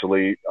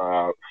eventually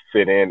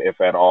fit in, if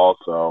at all.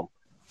 So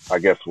I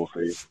guess we'll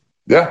see.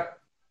 Yeah,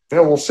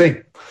 we'll see.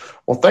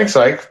 Well, thanks,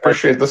 Ike.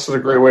 Appreciate it. This is a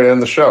great way to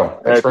end the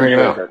show. Thanks for hanging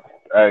out.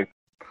 Hey.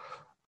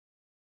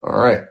 All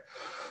right.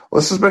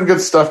 Well, this has been good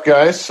stuff,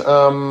 guys.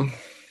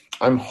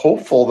 I'm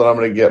hopeful that I'm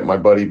going to get my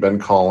buddy Ben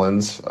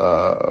Collins,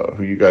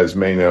 who you guys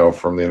may know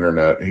from the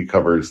internet. He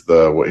covers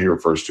what he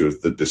refers to as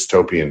the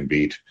dystopian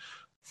beat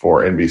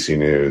for NBC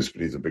News,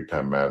 but he's a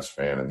big-time Mavs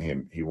fan,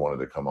 and he wanted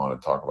to come on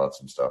and talk about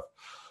some stuff.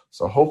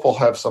 So I hope we'll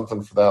have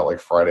something for that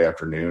like Friday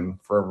afternoon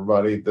for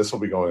everybody. This will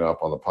be going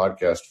up on the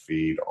podcast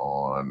feed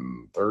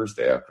on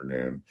Thursday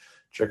afternoon.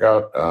 Check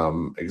out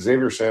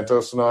Xavier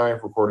Santos and I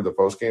recorded the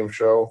post-game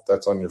show.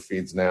 That's on your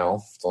feeds now.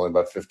 It's only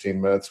about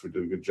 15 minutes. We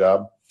did a good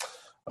job.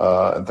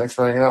 And thanks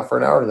for hanging out for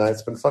an hour tonight.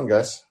 It's been fun,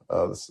 guys.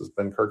 This has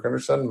been Kirk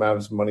Henderson,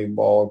 Mavs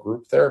Moneyball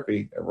Group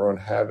Therapy. Everyone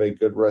have a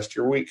good rest of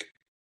your week.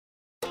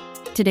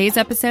 Today's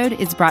episode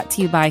is brought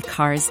to you by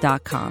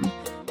Cars.com.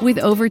 With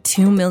over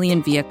 2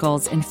 million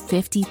vehicles and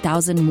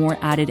 50,000 more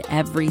added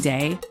every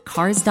day,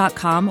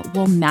 Cars.com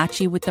will match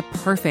you with the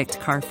perfect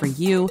car for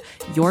you,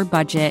 your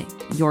budget,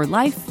 your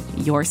life,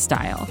 your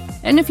style.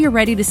 And if you're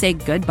ready to say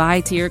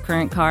goodbye to your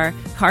current car,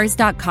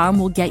 Cars.com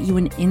will get you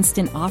an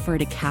instant offer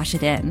to cash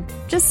it in.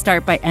 Just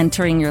start by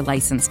entering your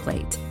license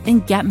plate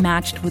and get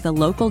matched with a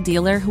local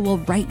dealer who will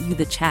write you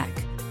the check.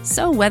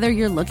 So whether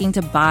you're looking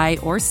to buy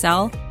or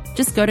sell,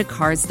 just go to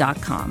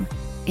Cars.com.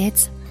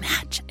 It's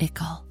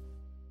magical.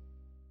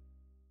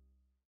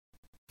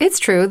 It's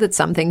true that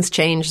some things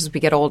change as we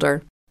get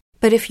older.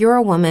 But if you're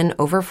a woman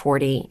over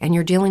 40 and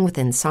you're dealing with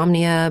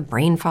insomnia,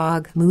 brain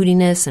fog,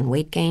 moodiness, and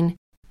weight gain,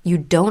 you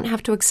don't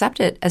have to accept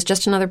it as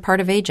just another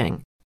part of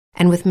aging.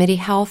 And with MIDI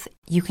Health,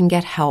 you can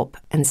get help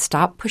and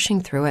stop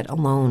pushing through it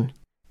alone.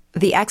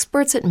 The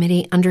experts at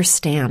MIDI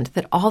understand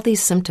that all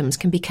these symptoms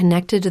can be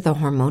connected to the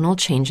hormonal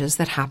changes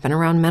that happen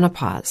around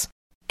menopause.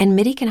 And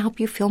MIDI can help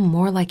you feel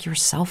more like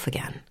yourself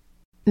again.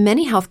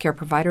 Many healthcare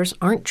providers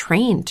aren't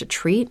trained to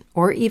treat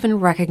or even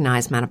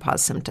recognize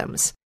menopause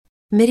symptoms.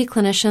 MIDI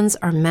clinicians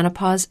are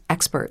menopause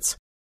experts.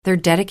 They're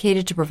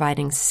dedicated to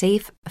providing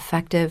safe,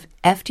 effective,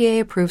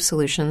 FDA-approved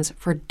solutions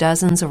for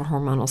dozens of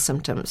hormonal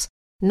symptoms,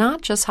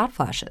 not just hot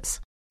flashes.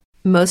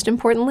 Most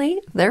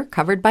importantly, they're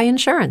covered by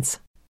insurance.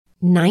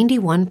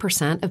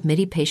 91% of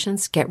MIDI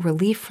patients get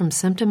relief from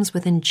symptoms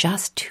within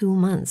just 2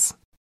 months.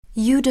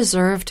 You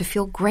deserve to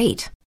feel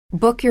great.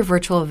 Book your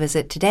virtual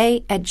visit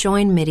today at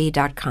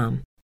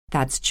joinmidi.com.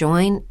 That's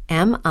joinmidi.com.